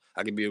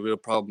 I could be a real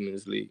problem in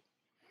this league.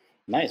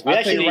 Nice.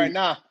 I'll tell you right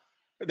now,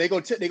 they go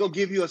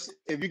give you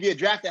if you get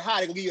drafted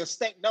high, they gonna give you a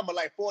stank number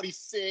like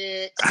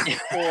 46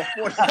 or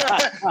 40.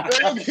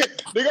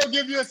 They're gonna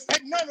give you a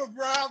stank number,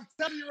 bro. I'm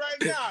telling you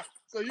right now.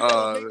 So you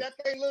gotta make that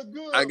thing look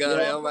good. I got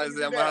it. I'm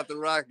gonna have to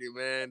rock it,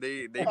 man.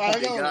 They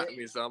got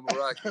me, so I'm gonna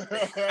rock it.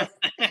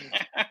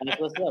 That's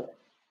what's up.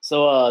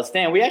 So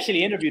Stan, we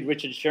actually interviewed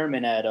Richard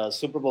Sherman at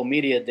Super Bowl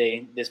Media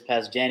Day this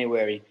past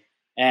January,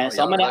 and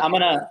so I'm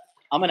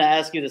gonna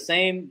ask you the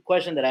same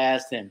question that I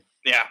asked him.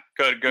 Yeah,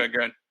 good.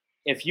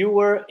 If you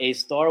were a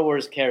Star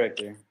Wars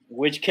character,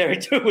 which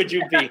character would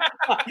you be?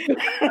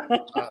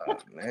 Oh,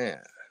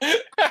 man.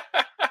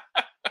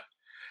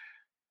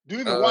 Do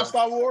you even watch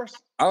Star Wars?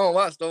 I don't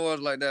watch Star Wars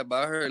like that,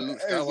 but I heard Luke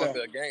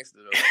Skywalker a gangster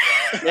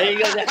though. There you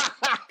go.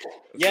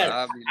 Yeah,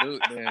 I'll be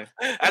Luke, man.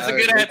 That's a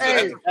good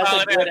answer. That's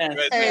a good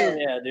answer. Hey,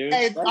 yeah, dude.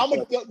 Hey,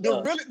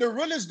 the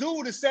realest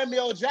dude is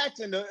Samuel L.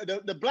 Jackson,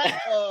 the black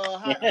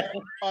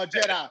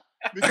Jedi.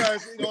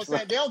 Because you know what I'm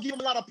saying, they don't give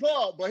him a lot of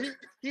plug, but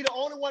he the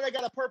only one that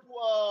got a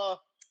purple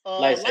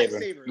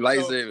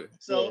lightsaber.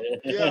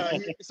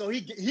 So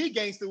he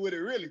gangster with it,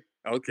 really.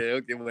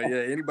 Okay, well,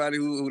 yeah, anybody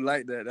who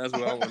like that, that's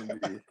what I want to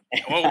be.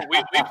 Well,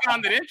 we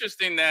found it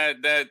interesting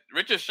that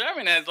Richard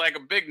Sherman has like a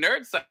big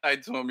nerd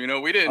side to him.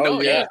 We didn't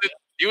know. Yeah.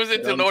 He was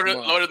into Lord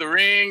of the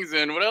Rings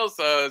and what else?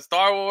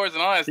 Star Wars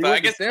and all that stuff. I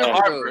guess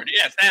Harvard.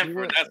 Yeah,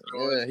 Stanford. That's what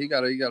it was. He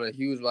got a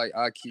huge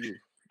IQ.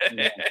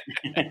 Yeah,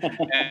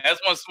 that's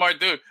one smart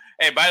dude.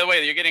 Hey, by the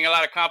way, you're getting a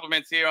lot of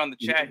compliments here on the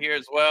chat here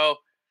as well.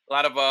 A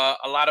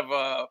lot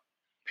of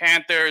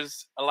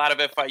Panthers, a lot of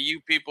FIU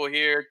people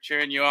here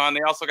cheering you on. They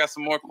also got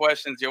some more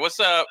questions here. What's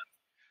up?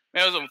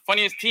 Man, it was the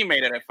funniest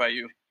teammate at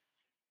FIU.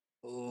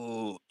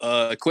 Oh,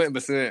 Quentin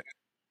Bassett.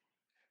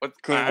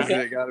 Quentin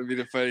Bassett got to be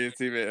the funniest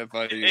teammate at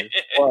FIU.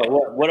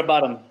 What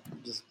about him?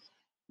 Just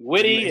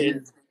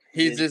witty.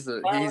 He's just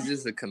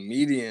a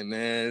comedian,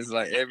 man. It's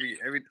like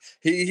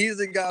he's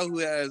the guy who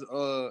has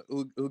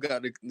who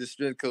got the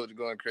strength coach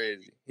going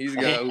crazy. He's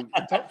the guy who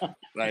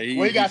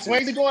he got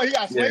Swayze going. He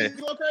got Swayze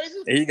going crazy.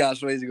 He got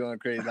Swayze going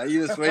crazy. Like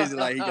even Swayze,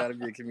 like he got to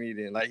be a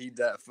comedian. Like he's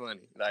that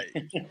funny. Like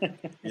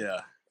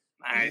yeah.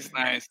 Nice.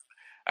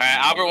 All right,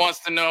 Albert wants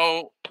to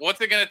know what's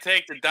it gonna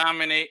take to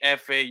dominate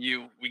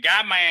FAU. We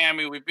got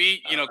Miami. We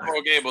beat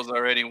Coral Gables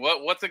already.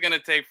 What's it gonna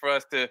take for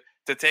us to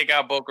take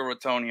out Boca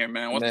Raton here,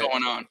 man? What's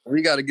going on?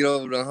 We got to get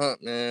over the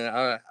hump, man.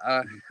 I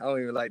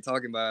don't even like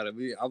talking about it.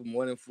 I'm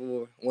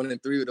 1-4, 1-3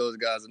 with those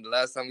guys, and the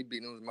last time we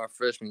beat them was my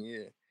freshman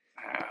year.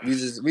 We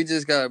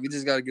just got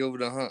to get over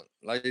the hump.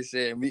 Like I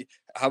said,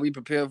 how we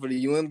prepare for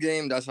the UM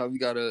game. That's how we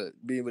got to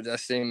be with that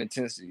same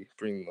intensity,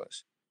 pretty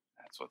much.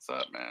 That's what's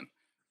up, man.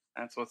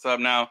 That's what's up.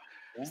 Now,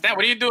 Stan,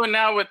 what are you doing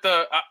now with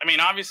the? I mean,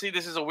 obviously,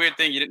 this is a weird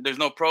thing. There's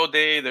no pro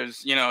day.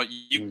 There's, you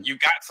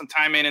got some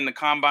time in the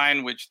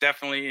combine, which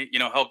definitely,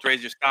 helped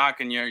raise your stock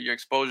and your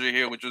exposure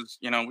here, which was,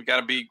 we got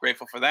to be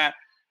grateful for that.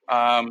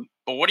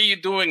 But what are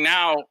you doing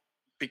now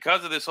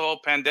because of this whole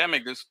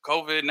pandemic, this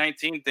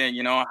COVID-19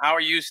 thing? How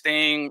are you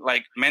staying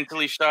like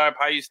mentally sharp?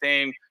 How are you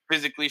staying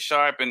physically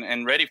sharp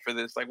and ready for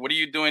this? Like, what are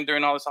you doing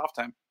during all this off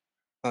time?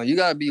 You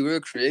gotta be real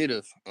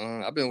creative.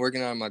 I've been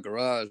working out in my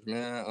garage,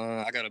 man.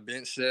 I got a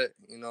bench set.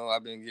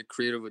 I've been getting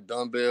creative with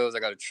dumbbells. I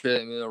got a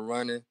treadmill,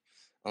 running.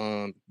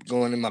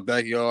 Going in my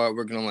backyard,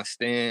 working on my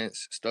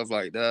stance, stuff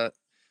like that.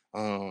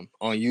 On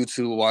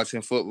YouTube,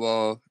 watching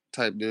football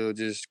type deal.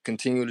 Just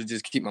continue to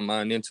just keep my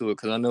mind into it,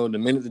 because I know the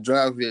minute the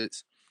drive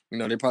hits,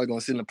 they're probably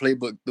gonna send a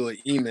playbook through an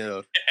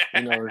email.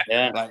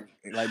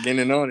 Like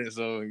getting on it.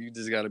 So you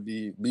just gotta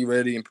be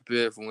ready and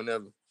prepared for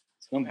whenever.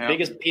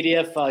 Biggest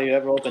PDF file you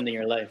ever opened in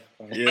your life.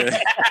 Yeah.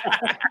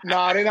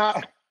 No, they're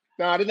not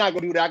gonna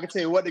do that. I can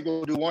tell you what they're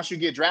gonna do. Once you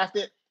get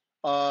drafted,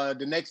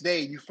 the next day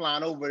you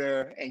flying over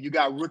there and you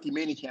got rookie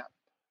minicamp.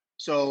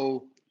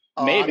 So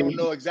I don't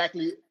know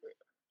exactly.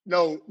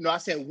 No, I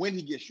said when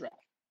he gets drafted.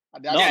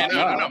 No.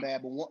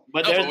 Bad,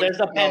 but there's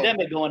a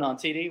pandemic going on,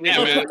 TD. They're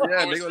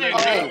gonna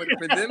with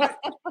the pandemic.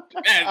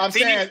 Man, I'm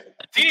saying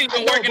TD's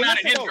been working out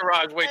in his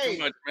garage way too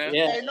much, man.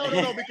 Yeah. Hey,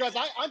 no, because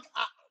I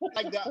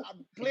like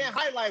playing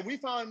highlight. We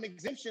found an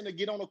exemption to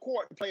get on the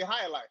court and play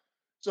highlight.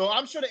 So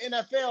I'm sure the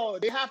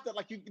NFL, they have to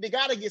they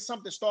got to get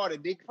something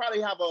started. They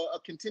probably have a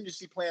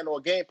contingency plan or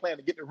a game plan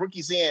to get the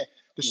rookies in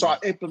to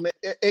start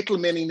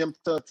implementing them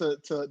to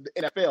the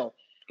NFL.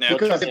 Yeah,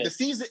 because if the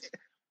season,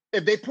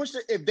 if they push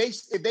this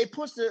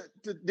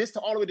to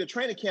all the way to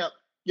training camp,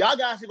 y'all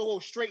guys can go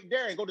straight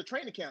there and go to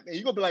training camp, and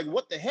you're gonna be like,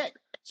 what the heck?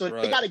 So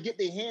they got to get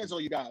their hands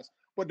on you guys.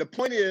 But the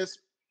point is,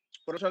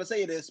 what I'm trying to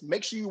say is,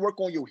 make sure you work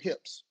on your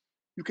hips.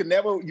 You can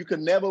never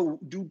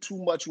do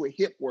too much with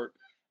hip work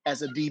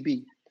as a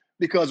DB,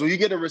 because when you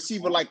get a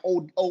receiver like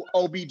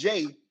OBJ,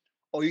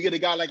 or you get a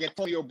guy like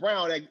Antonio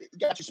Brown that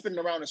got you spinning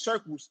around in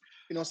circles,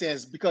 you know what I'm saying?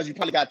 It's because you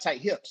probably got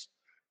tight hips.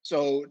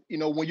 So,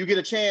 when you get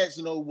a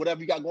chance, whatever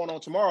you got going on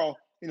tomorrow,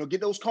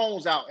 get those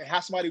cones out and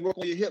have somebody work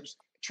on your hips,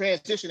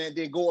 transition, and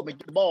then go up and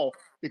get the ball,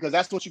 because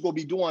that's what you're going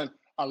to be doing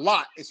a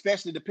lot,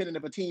 especially depending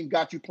if a team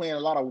got you playing a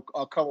lot of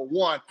cover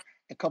 1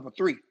 and cover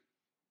 3.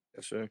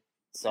 Yes, sir.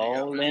 It's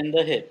all in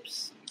the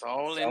hips. It's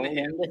all in the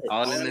hips.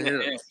 All in the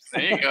hips.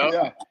 There you go.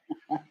 Yeah.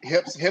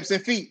 Hips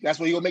and feet. That's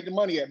where you're going to make the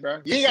money at, bro.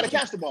 You ain't got to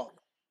catch the ball.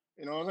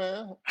 You know what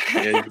I'm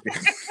saying?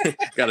 Yeah,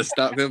 got to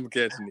stop him from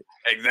catching it.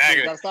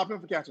 Exactly. Got to stop him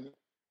from catching it.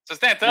 So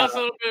Stan, tell us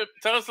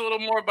a little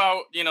more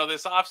about,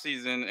 this off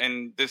season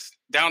and this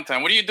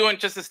downtime. What are you doing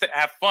just to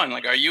have fun?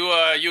 Like, are you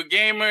a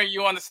gamer?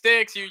 You on the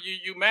sticks?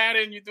 You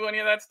Madden? You do any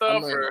of that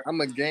stuff? I'm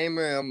a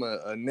gamer. I'm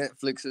a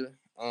Netflixer.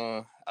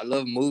 I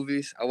love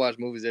movies. I watch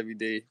movies every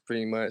day,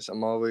 pretty much.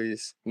 I'm a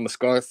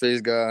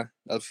Scarface guy.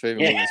 That's my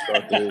favorite movie,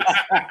 Scarface.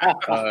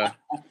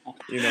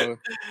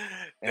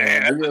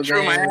 That's a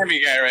true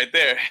Miami guy right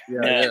there.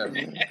 Yeah.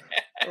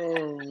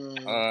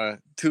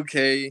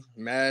 2K,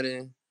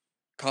 Madden,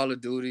 Call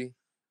of Duty.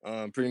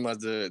 Pretty much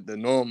the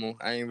normal.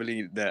 I ain't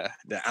really the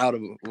out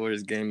of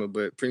words gamer,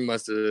 but pretty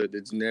much the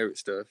generic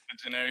stuff. The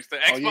generic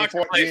stuff. Xbox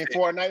or PlayStation.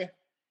 Fortnite?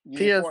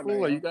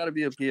 PS4, you gotta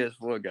be a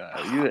PS4 guy.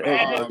 You an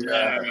Xbox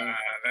guy.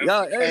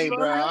 Hey,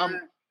 bro,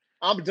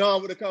 I'm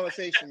done with the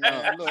conversation,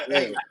 man. Look,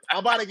 hey, I'm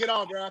about to get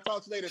on, bro. I'll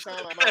talk to you later.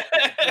 Time I'm out.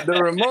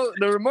 The remote.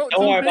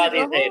 Don't worry about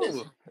these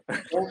haters.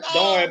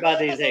 Don't worry about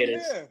these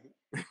haters.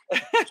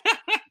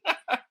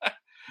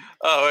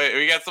 Oh, wait,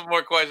 we got some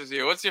more questions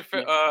here. What's your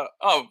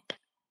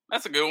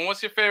that's a good one.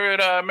 What's your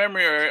favorite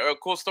memory or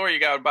cool story you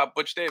got about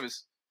Butch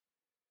Davis?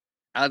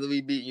 After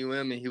we beat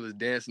UM and he was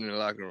dancing in the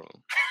locker room.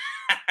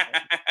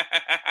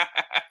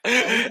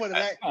 You put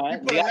a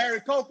Larry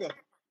Coker.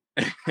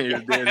 He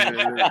was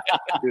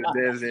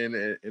dancing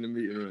in the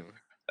meeting room.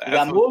 You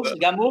got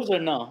moves or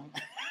no?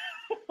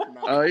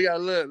 Oh, he got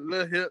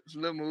little hips,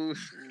 little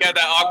moves. You got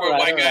that awkward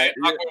white guy,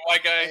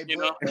 hey, and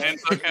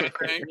some kind of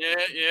thing.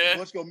 Yeah.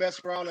 Butch go mess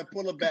around and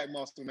pull a back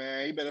muscle,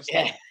 man. You better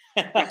stop.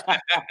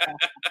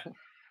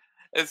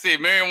 Let's see.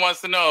 Miriam wants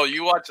to know,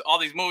 you watch all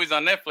these movies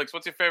on Netflix.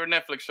 What's your favorite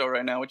Netflix show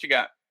right now? What you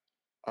got?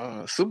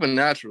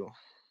 Supernatural.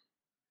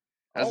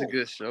 That's a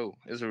good show.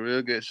 It's a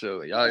real good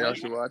show. Y'all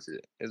should watch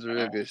it. It's a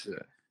real good show.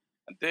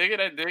 I dig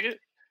it.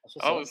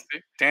 Oh,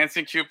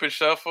 Dancing Cupid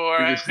Shuffle. All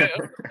right. You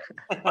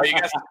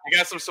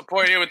got some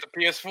support here with the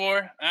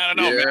PS4? I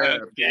don't know,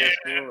 man. Yeah.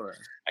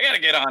 I gotta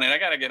get on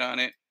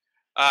it.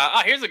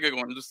 Here's a good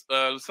one.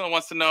 Someone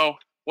wants to know,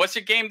 what's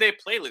your game day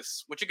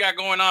playlist? What you got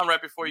going on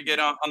right before you get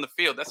on the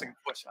field? That's a good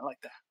question. I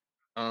like that.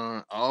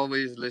 I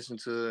always listen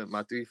to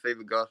my 3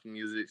 favorite gospel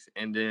musics,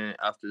 and then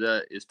after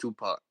that is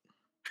Tupac.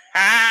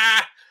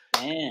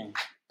 Man.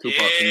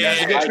 Tupac. Yeah.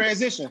 That's a good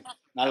transition.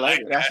 I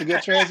like it. That's a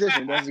good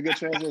transition.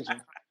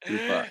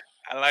 Tupac.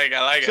 I like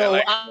it. So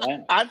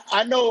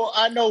I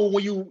know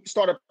when you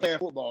started playing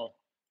football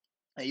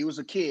and you was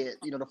a kid,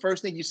 the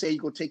first thing you say,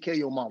 you're going to take care of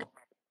your mama.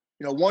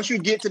 Once you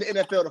get to the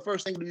NFL, the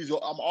first thing you do is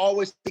I'm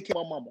always take care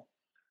of my mama.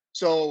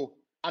 So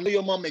I know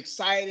your mom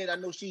excited. I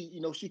know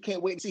she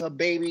can't wait to see her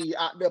baby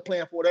out there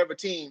playing for whatever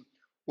team.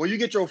 When you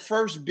get your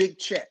first big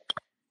check,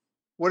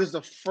 what is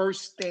the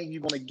first thing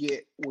you're gonna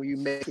get when you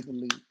make the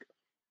league?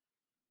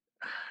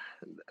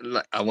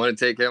 Like, I want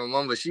to take care of my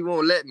mom, but she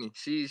won't let me.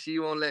 She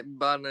won't let me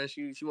buy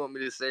nothing. She want me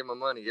to save my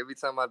money. Every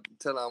time I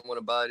tell her I want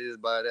to buy this,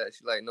 buy that,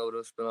 she's like, no,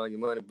 don't spend all your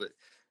money. But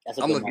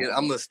I'm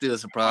gonna still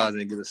surprise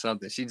and get her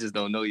something. She just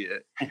don't know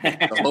yet.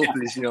 So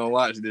hopefully she don't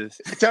watch this.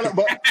 Tell her,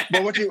 but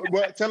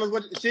tell us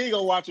what she ain't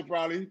gonna watch it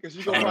probably because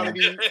she's gonna probably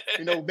be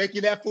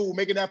making that food,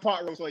 making that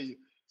pot roast for you.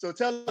 So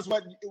tell us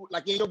what,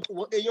 like in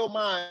your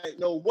mind,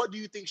 what do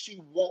you think she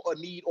want or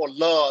need or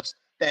loves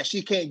that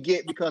she can't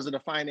get because of the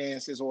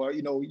finances or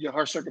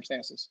her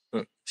circumstances?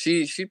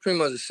 She pretty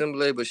much a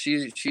simple, but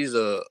she's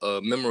a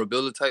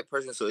memorabilia type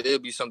person, so it'll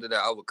be something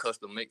that I would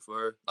custom make for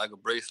her, like a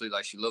bracelet.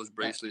 Like she loves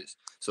bracelets,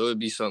 so it'd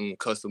be something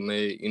custom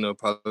made.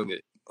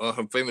 Probably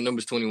her favorite number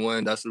is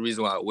 21. That's the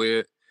reason why I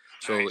wear it.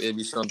 So it'd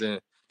be something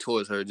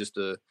towards her, just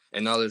to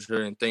acknowledge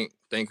her and thank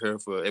her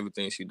for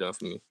everything she done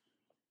for me.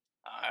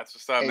 That's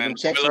what's up, man. Them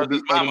checks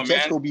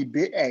will be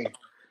big. Hey,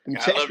 them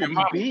checks will be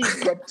big.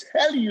 I'm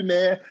telling you,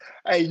 man.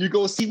 Hey, you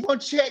go see one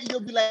check,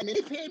 you'll be like, man,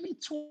 they paid me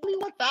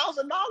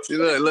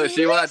 $21,000. Look,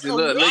 she watching.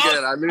 Look at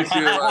it. I knew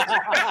she was watching.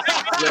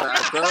 Look,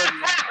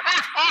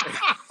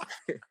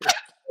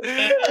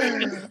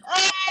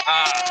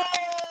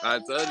 I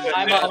told you.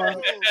 Hi,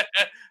 Mama.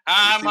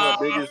 Hi, Mama.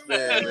 My biggest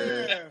fan,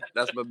 man.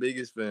 That's my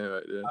biggest fan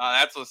right there.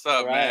 That's what's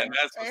up, man.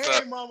 That's what's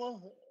up. Mama.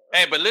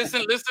 Hey, but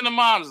listen to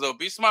moms though.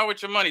 Be smart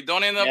with your money.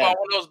 Don't end up on one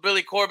of those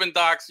Billy Corbin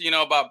docs,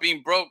 about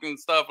being broke and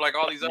stuff like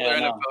all these other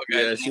NFL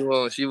guys.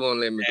 Yeah, she won't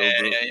let me go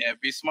broke. Yeah.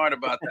 Be smart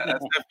about that.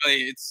 That's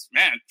definitely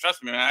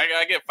trust me, man.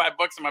 I get $5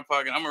 in my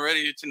pocket. I'm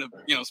already itching to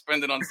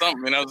spend it on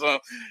something,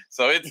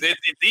 So it's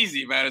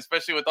easy, man.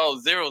 Especially with all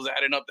the zeros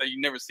adding up that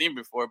you've never seen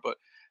before. But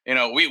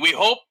we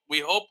hope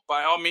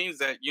by all means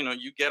that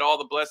you get all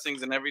the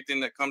blessings and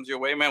everything that comes your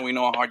way, man. We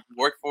know how hard you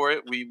work for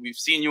it. We've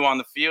seen you on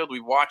the field.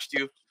 We've watched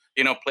you.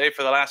 Play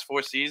for the last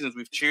 4 seasons.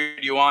 We've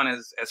cheered you on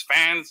as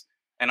fans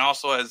and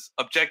also as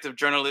objective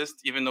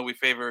journalists, even though we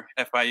favor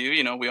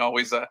FIU. We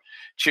always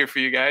cheer for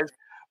you guys.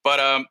 But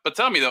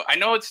tell me, though, I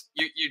know it's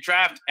you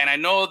draft, and I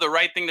know the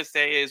right thing to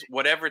say is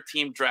whatever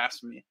team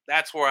drafts me,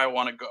 that's where I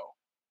want to go.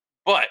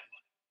 But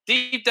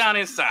deep down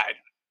inside,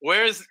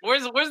 where's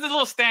the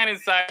little Stan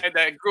inside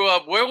that grew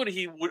up? What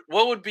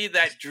would be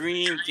that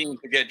dream team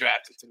to get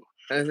drafted to?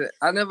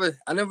 I never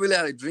really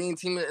had a dream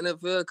team in the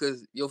NFL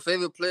because your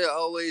favorite player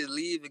always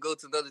leave and go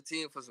to another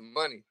team for some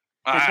money.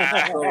 So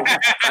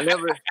I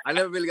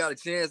never really got a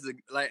chance to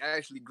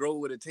actually grow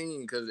with a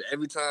team because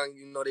every time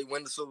they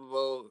win the Super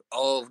Bowl,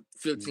 all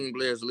 15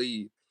 players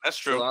leave. That's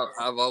true. So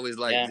I've always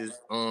liked just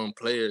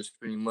players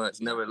pretty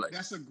much. Never like.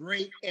 That's a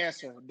great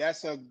answer.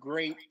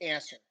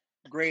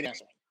 Great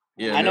answer.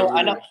 Yeah, I know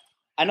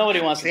what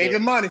he wants to do. Save your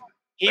money.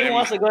 He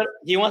wants to go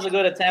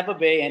to Tampa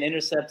Bay and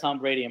intercept Tom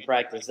Brady in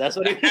practice. That's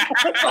what he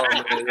wants.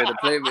 To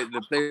play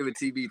with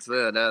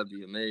TB12, that would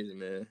be amazing,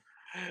 man.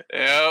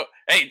 Yeah.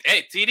 Hey,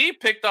 TD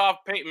picked off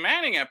Peyton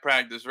Manning at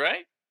practice,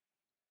 right?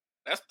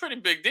 That's a pretty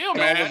big deal,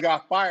 man. Almost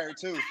got fired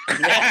too.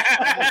 Be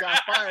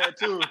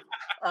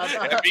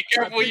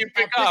careful what you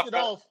pick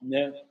off.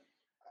 Yeah.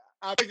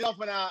 I picked it off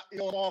and I'm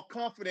all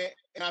confident,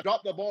 and I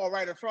dropped the ball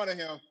right in front of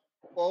him.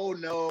 Oh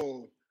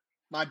no!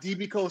 My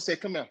DB coach said,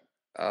 "Come here."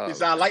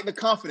 I like the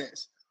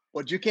confidence,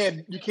 but you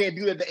can't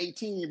do that to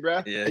 18,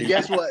 bro. Yeah, and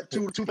guess what?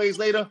 Two plays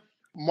later,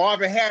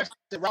 Marvin Harris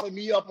routed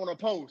me up on a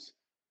post.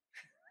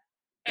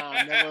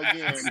 Nah, never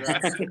again, bro.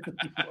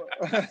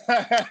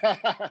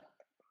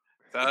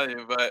 Tell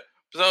you, but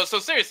so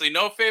seriously,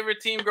 no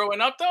favorite team growing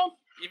up though.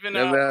 Even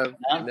never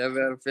had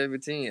a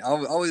favorite team. I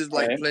always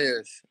liked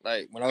players.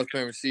 Like when I was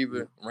playing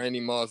receiver, Randy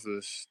Moss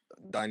was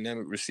a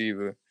dynamic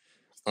receiver.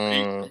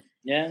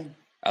 Yeah.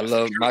 I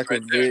love Michael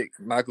Vick.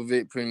 Michael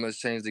Vick pretty much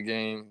changed the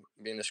game,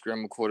 being a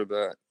scramble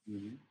quarterback.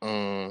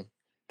 Mm-hmm.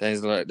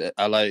 Things like that.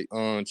 I like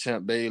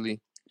Champ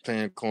Bailey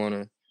playing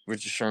corner.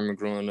 Richard Sherman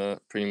growing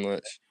up, pretty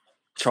much.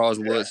 Charles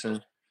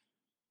Woodson.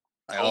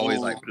 I always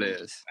like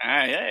players.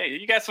 Hey,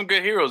 you got some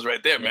good heroes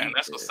right there, man.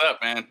 That's what's up,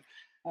 man.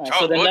 Right,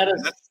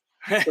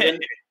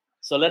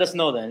 so let us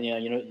know then.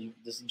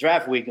 This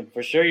draft week, and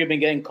for sure you've been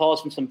getting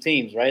calls from some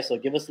teams, right? So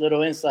give us a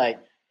little insight.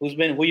 Who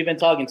you've been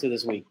talking to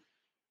this week?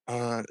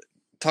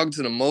 Talking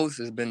to the most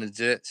has been the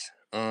Jets.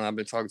 I've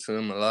been talking to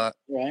them a lot.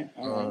 Right.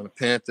 The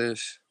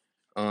Panthers,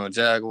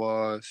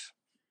 Jaguars,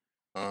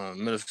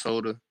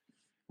 Minnesota,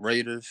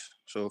 Raiders.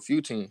 So a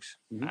few teams.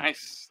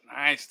 Nice,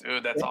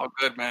 dude. That's all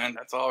good, man.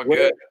 That's all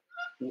good.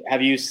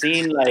 Have you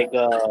seen like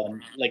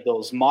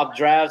those mock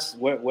drafts?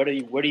 Where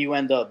do you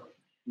end up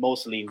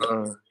mostly?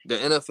 The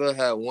NFL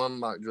had one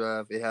mock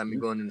draft. It had me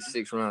going in the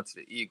 6th round to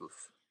the Eagles.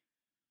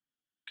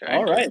 Okay.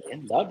 All right,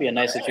 that'd be a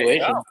nice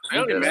situation.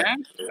 Really,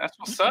 man? That's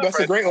what's up. That's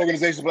a great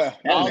organization player.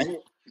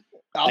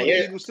 I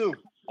hear Eagles too.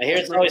 I hear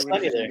it's always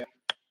sunny there.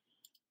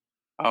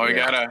 Oh, we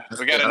got a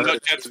no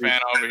Jets fan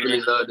over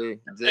here.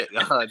 Jets,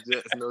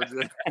 no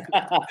Jets.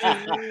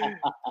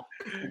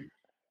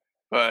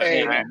 But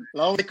Hey, yeah.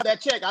 long as they cut that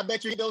check, I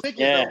bet you get those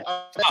tickets. Yeah.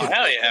 Though. Oh,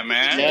 hell yeah,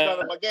 man. Yeah.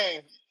 My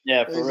game.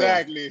 Yeah, for real.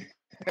 Exactly.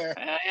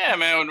 Hell yeah,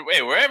 man.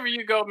 Hey, wherever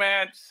you go,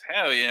 man.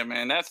 Hell yeah,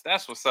 man.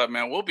 That's what's up,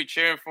 man. We'll be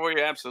cheering for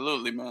you,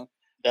 absolutely, man.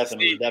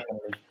 Definitely.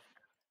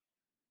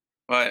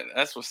 But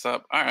that's what's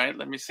up. All right,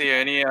 let me see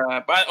any.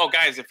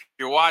 Guys, if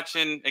you're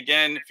watching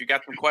again, if you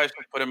got some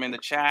questions, put them in the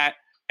chat.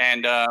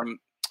 And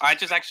I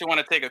just actually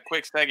want to take a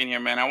quick second here,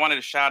 man. I wanted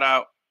to shout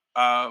out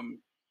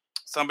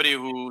somebody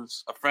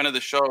who's a friend of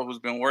the show who's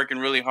been working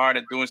really hard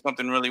at doing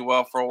something really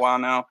well for a while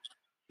now.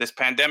 This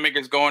pandemic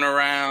is going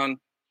around.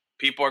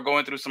 People are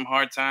going through some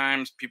hard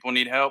times. People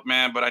need help,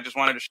 man. But I just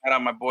wanted to shout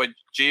out my boy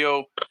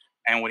Gio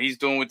and what he's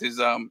doing with his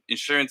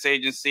insurance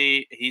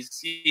agency.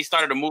 He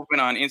started a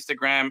movement on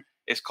Instagram.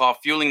 It's called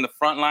Fueling the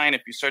Frontline.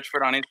 If you search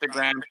for it on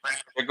Instagram,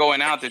 they're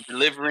going out, they're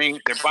delivering,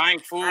 they're buying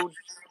food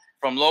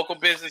from local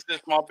businesses,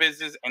 small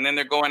business, and then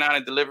they're going out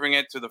and delivering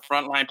it to the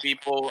frontline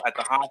people at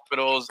the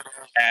hospitals,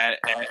 at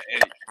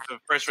the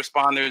first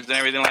responders and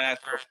everything like that.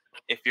 So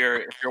if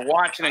you're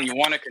watching and you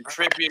want to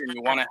contribute and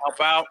you want to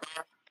help out,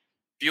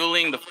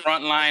 Fueling the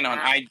Frontline on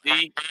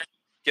IG,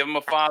 give them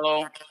a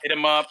follow, hit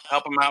them up,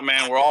 help them out,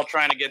 man. We're all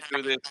trying to get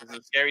through this. It's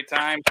a scary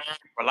time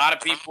for a lot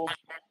of people.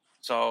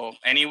 So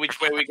any which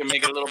way we can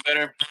make it a little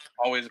better,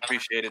 always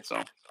appreciate it.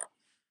 So,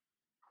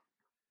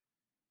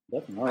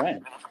 Definitely. All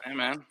right. hey,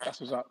 man. That's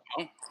what's up.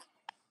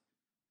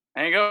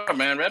 There you go,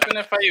 man.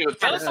 Repping FIU.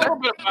 Tell us a little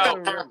bit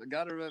about.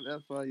 Gotta rep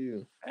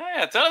FIU.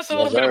 Yeah, tell us a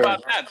little bit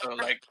about that, though.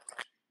 Like,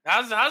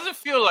 how's it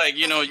feel? Like,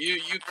 you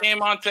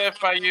came on to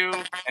FIU,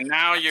 and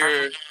now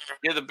you're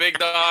the big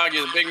dog.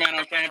 You're the big man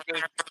on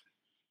campus.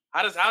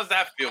 How's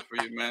that feel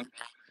for you, man?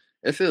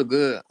 It feels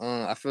good.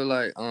 I feel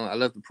like I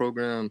left the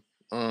program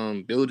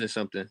building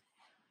something.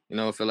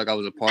 I feel like I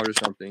was a part of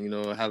something.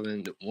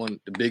 Having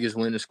the biggest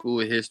win in school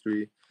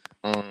history.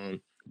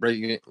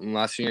 Breaking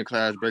my senior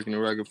class, breaking the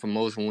record for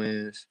most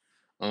wins.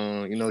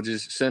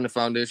 Just setting the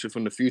foundation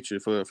from the future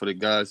for the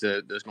guys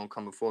that's gonna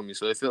come before me.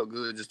 So it felt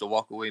good just to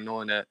walk away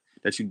knowing that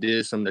you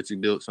did something, that you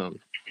built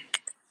something.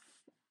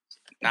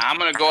 Now I'm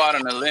gonna go out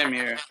on a limb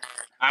here.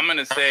 I'm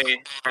gonna say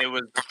it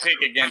was the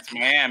pick against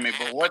Miami,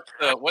 but what's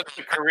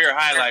the career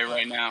highlight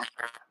right now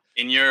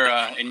in your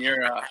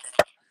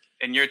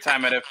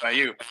time at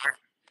FIU?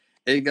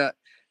 It got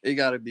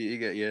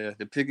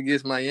the pick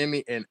against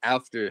Miami, and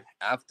after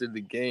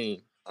the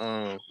game,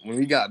 when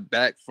we got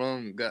back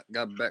from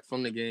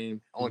the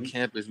game on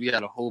campus, we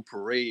had a whole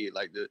parade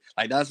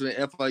that's when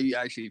FIU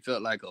actually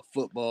felt like a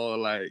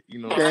football, Damn,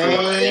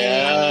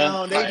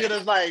 they did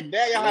us like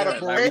that. Y'all had a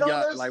parade on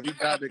us? We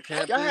got the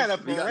campus. Y'all had a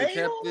parade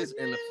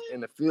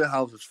and the field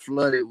house was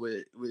flooded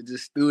with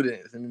just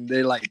students, and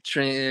they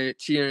cheering,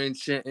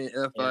 chanting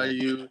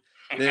FIU.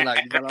 Then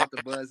we got off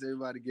the bus,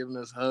 everybody giving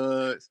us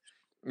hugs.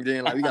 And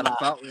then we got a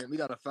fountain. We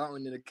got a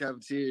fountain in the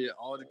cafeteria.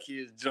 All the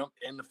kids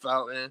jumped in the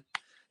fountain.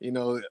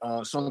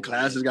 Some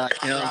classes got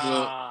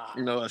canceled.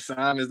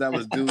 Assignments that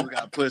was due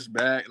got pushed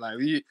back.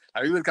 We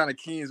was kind of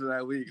keen for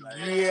that week.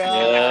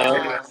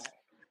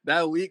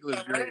 That week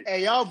was great.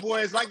 Hey, y'all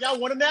boys, y'all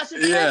won a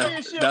national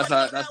championship. That's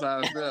how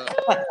it felt.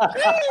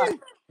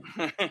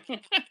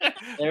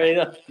 There you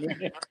go.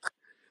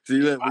 See,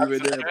 we were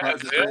there.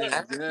 Pots and pans.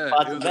 Yeah, it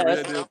was a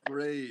real deal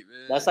parade,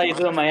 man. That's how you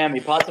do in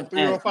Miami. Pots and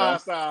pans.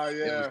 305 style,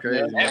 yeah. It was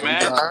crazy. Hey,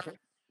 man.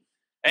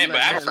 Hey, but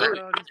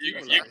absolutely,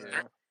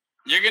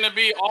 you're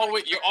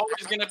always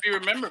gonna be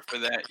remembered for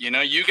that.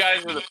 You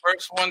guys were the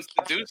first ones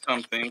to do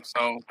something.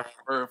 So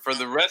for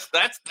the rest,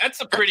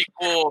 that's a pretty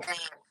cool,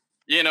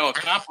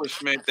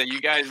 accomplishment that you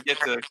guys get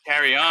to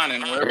carry on.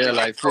 And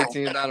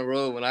 15 down the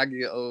road, when I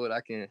get old,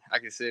 I can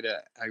say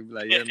that. I can be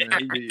like, yeah, man,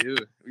 we beat you.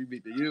 We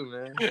beat the U,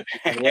 man.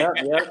 Yeah.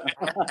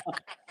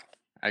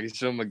 I can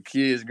show my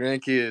kids,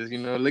 grandkids,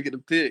 look at the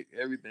pick,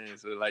 everything.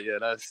 So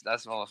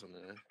that's awesome,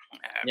 man.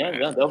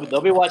 Yeah,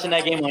 they'll be watching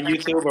that game on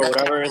YouTube or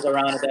whatever is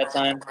around at that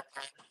time.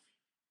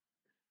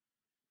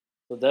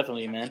 So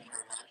definitely, man.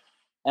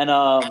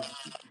 And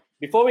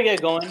before we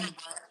get going,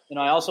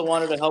 I also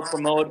wanted to help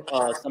promote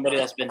somebody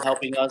that's been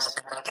helping us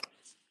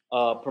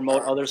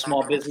promote other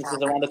small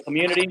businesses around the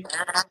community.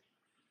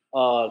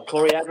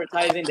 Corey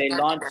Advertising, they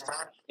launched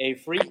a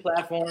free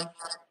platform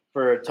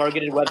for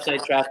targeted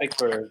website traffic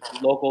for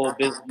local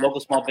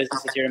small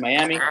businesses here in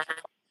Miami.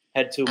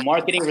 Head to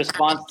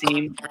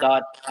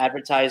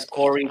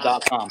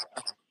marketingresponseteam.advertisecorey.com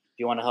if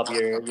you want to help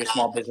your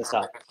small business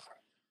out.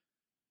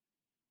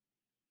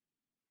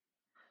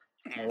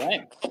 All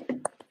right.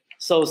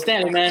 So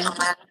Stanley, man,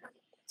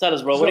 tell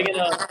us, bro, what are you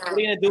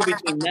gonna do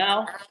between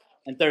now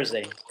and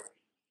Thursday?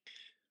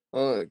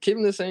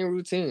 Keeping the same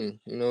routine,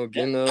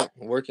 getting up,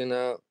 working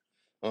out.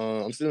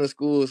 I'm still in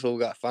school, so we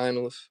got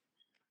finals.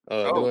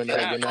 Doing that,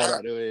 getting that out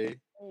of the way.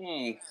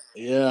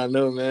 Yeah, I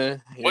know,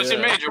 man. What's your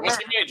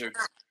major?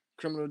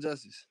 Criminal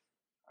justice.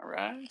 All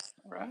right.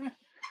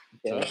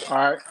 Yeah.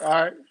 All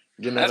right.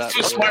 That's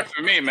too smart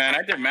for me, man.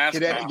 I did math.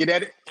 Get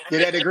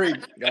that degree.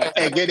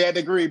 Hey, get that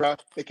degree, bro.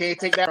 They can't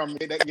take that from me.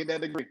 Get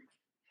that degree.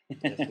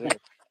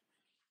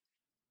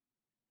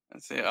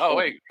 Let's see. Oh,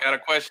 wait. Got a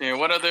question here.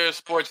 What other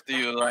sports do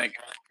you like?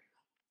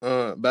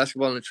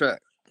 Basketball and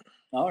track.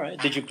 All right.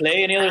 Did you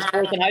play any other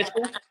sports in high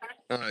school?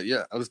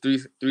 Yeah, I was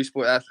three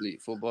sport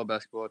athlete: football,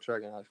 basketball,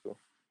 track in high school.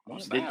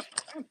 CD,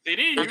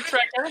 you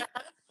track that?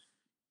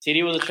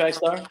 TD was a track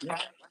star.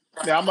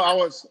 Yeah, I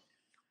was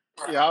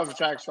a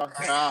track star.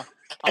 I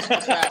was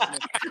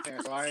fast,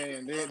 so I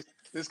ain't.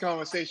 This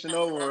conversation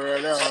over.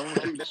 I'm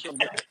gonna keep this short.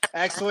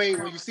 Ask Sway,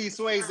 when you see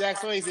Swayze,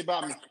 ask Swayze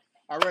about me.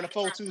 I ran a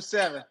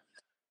 4.27,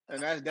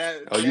 and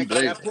that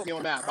put me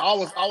on that. But I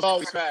was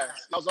always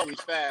fast.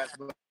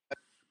 But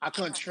I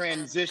couldn't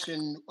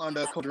transition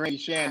under Coach Randy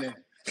Shannon.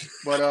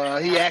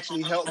 But he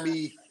actually helped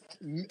me.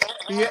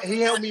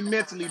 He helped me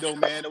mentally though,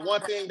 man. The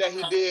one thing that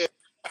he did,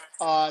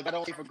 I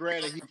don't take for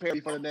granted. He prepared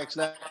me for the next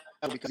level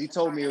because he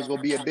told me it was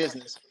gonna be a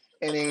business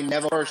and it ain't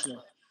never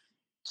personal.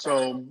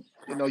 So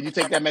you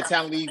take that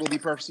mentality, you're gonna be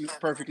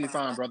perfectly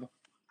fine, brother.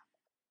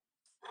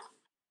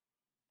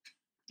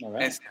 All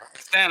right. And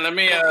Stan, let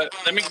me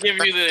give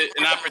you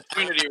an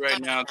opportunity right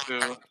now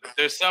if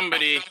there's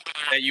somebody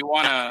that you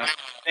want to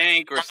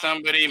thank or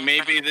somebody,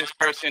 maybe this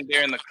person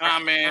there in the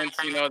comments,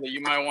 that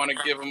you might want to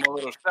give them a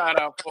little shout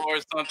out for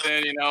or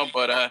something,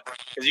 but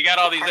because you got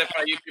all these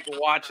FIU people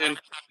watching,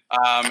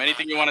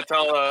 anything you want to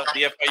tell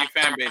the FIU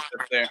fan base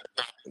that's there?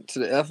 To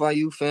the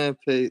FIU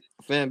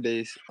fan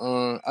base,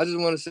 I just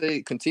want to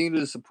say continue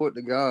to support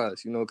the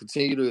guys,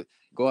 continue to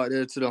go out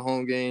there to the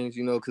home games,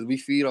 because we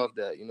feed off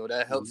that.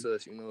 That helps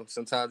us.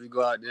 Sometimes we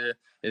go out there,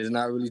 there's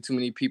not really too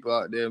many people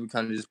out there. We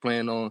kind of just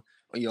playing on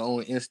your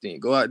own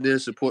instinct. Go out there,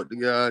 support the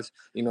guys.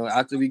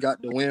 After we got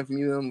the win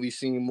from them, we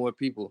seen more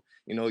people.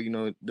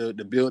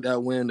 To build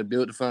that win, to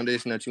build the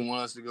foundation that you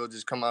want us to go,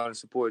 just come out and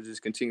support.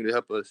 Just continue to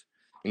help us,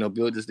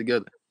 build this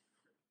together.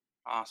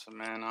 Awesome,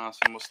 man.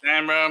 Awesome. Well,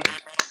 Stan, bro.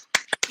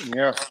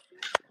 Yeah.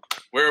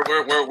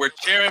 We're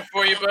cheering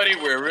for you, buddy.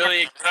 We're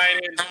really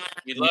excited.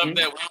 We love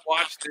that we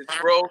watched this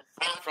growth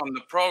from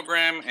the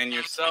program and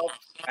yourself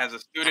as a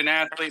student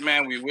athlete,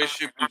 man. We wish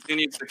you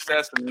continued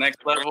success in the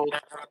next level.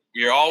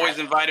 You're always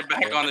invited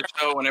back on the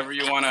show whenever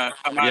you want to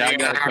come out here. I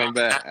gotta come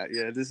back.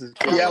 This is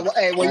cool. Yeah. Well,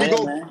 hey,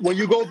 when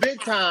you go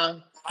big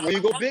time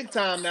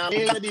now, you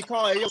ain't gonna be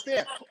calling. Hey, yo,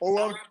 Stan.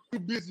 Oh, I'm too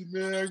busy,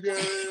 man.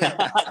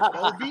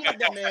 Don't be like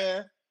that,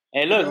 man.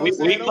 Hey, look,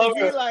 we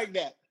cover like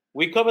that.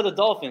 We cover the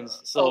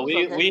Dolphins, so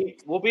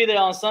we'll be there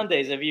on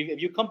Sundays. If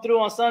you come through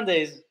on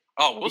Sundays,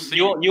 we'll see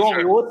you.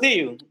 We'll see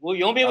you.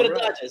 You won't be able to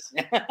dodge us.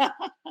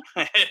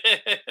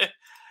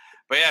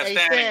 But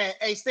yeah,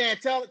 Stan,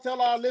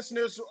 tell our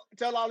listeners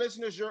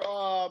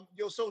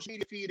your social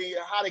media feed and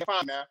how they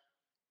find that.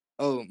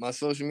 Oh, my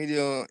social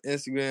media on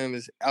Instagram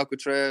is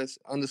Alcatraz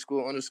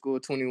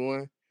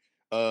 __21.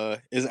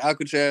 It's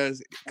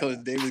Alcatraz.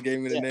 Coach Davis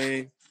gave me the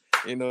name.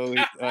 I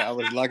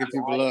was locking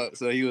people up,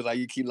 so he was like,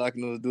 "You keep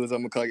locking those dudes, I'm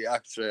gonna call you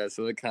Alcatraz."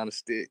 So it kind of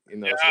stick, So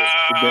I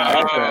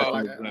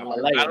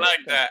like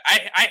that.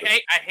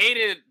 I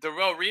hated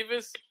Darrelle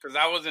Revis because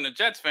I wasn't a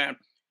Jets fan.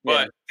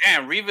 But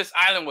damn, Revis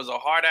Island was a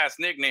hard ass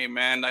nickname,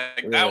 man.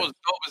 That was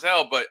dope as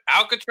hell. But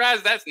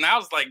Alcatraz, that's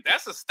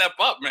a step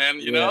up, man.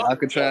 You know,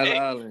 Alcatraz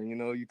Island.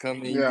 You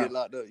come in, you get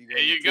locked up. There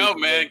you go,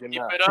 man. Keep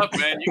it up,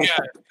 man. You got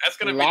that's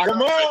gonna lock be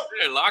them up. Right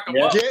there. Lock them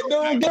up. Get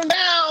them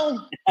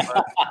down.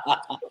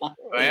 But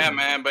yeah,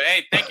 man. But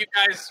hey, thank you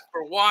guys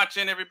for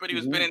watching. Everybody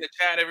who's been in the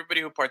chat,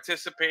 everybody who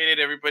participated,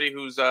 everybody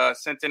who's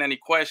sent in any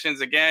questions.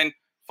 Again,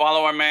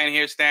 follow our man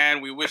here,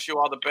 Stan. We wish you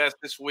all the best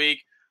this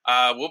week.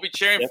 We'll be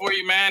cheering for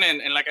you, man.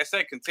 And like I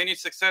said, continued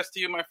success to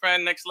you, my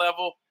friend, next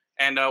level.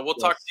 And we'll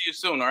talk to you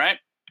soon, all right?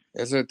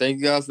 Yes, sir. Thank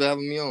you guys for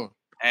having me on.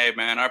 Hey,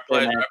 man, our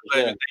pleasure. Our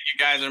pleasure. Thank you,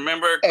 guys.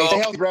 Remember, stay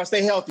healthy, bro.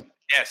 Stay healthy.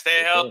 Yeah,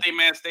 stay healthy,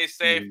 man. Stay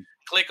safe.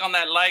 Click on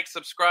that like,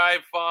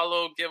 subscribe,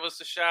 follow, give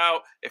us a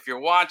shout. If you're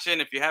watching,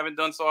 if you haven't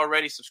done so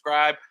already,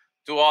 subscribe.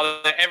 Do all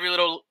that. Every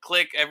little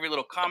click, every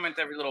little comment,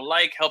 every little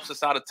like helps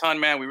us out a ton,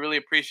 man. We really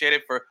appreciate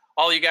it. For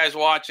all you guys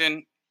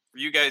watching, for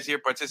you guys here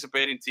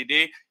participating,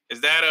 TD. Is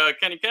that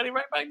Kenny Kelly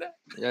right back there?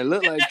 Yeah, it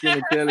looked like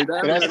Kenny Kelly.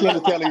 That's Kenny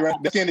Kelly, right?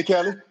 That's Kenny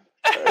Kelly.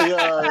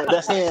 Yeah,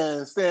 that's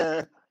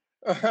Stan.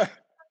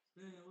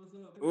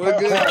 We're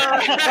good.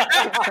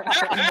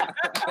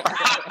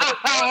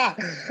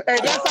 Hey,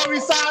 that's how we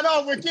sign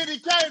off with Kenny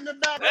Kelly in the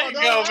background.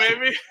 There you go,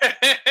 baby.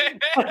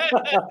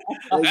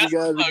 Thank you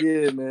guys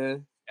again,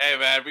 man. Hey,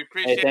 man, we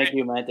appreciate it. Thank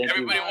you, man.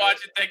 Everybody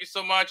watching, thank you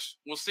so much.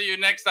 We'll see you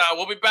next time.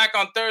 We'll be back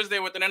on Thursday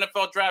with an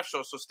NFL draft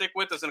show, so stick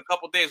with us in a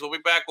couple days. We'll be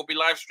back. We'll be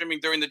live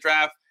streaming during the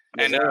draft.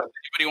 And if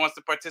anybody wants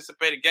to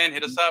participate again,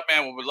 hit us up,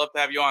 man. We would love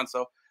to have you on.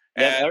 So,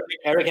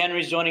 Eric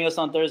Henry's joining us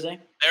on Thursday.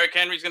 Eric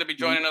Henry's going to be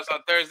joining us on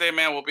Thursday,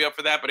 man. We'll be up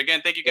for that. But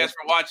again, thank you guys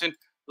for watching.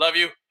 Love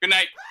you. Good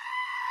night.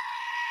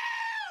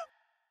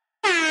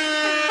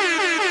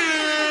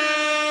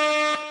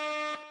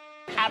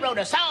 I wrote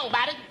a song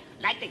about it,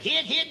 like the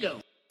kid. Here it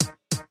goes.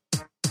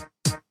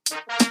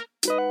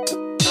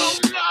 Oh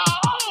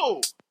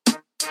no!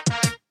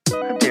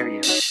 How dare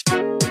you?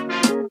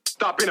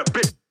 Stop being a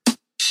bitch.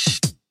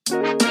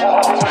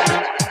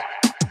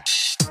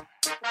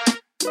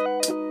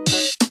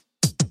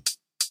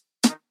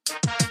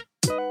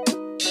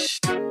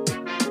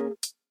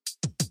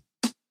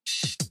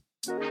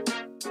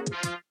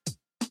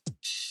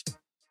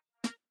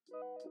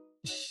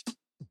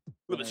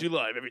 Lemon City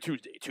Live every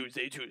Tuesday.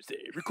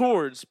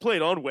 Records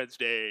played on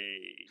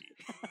Wednesday.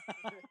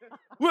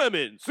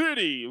 Lemon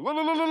City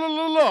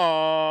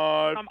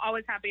Live. I'm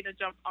always happy to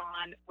jump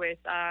on with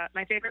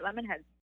my favorite Lemonheads.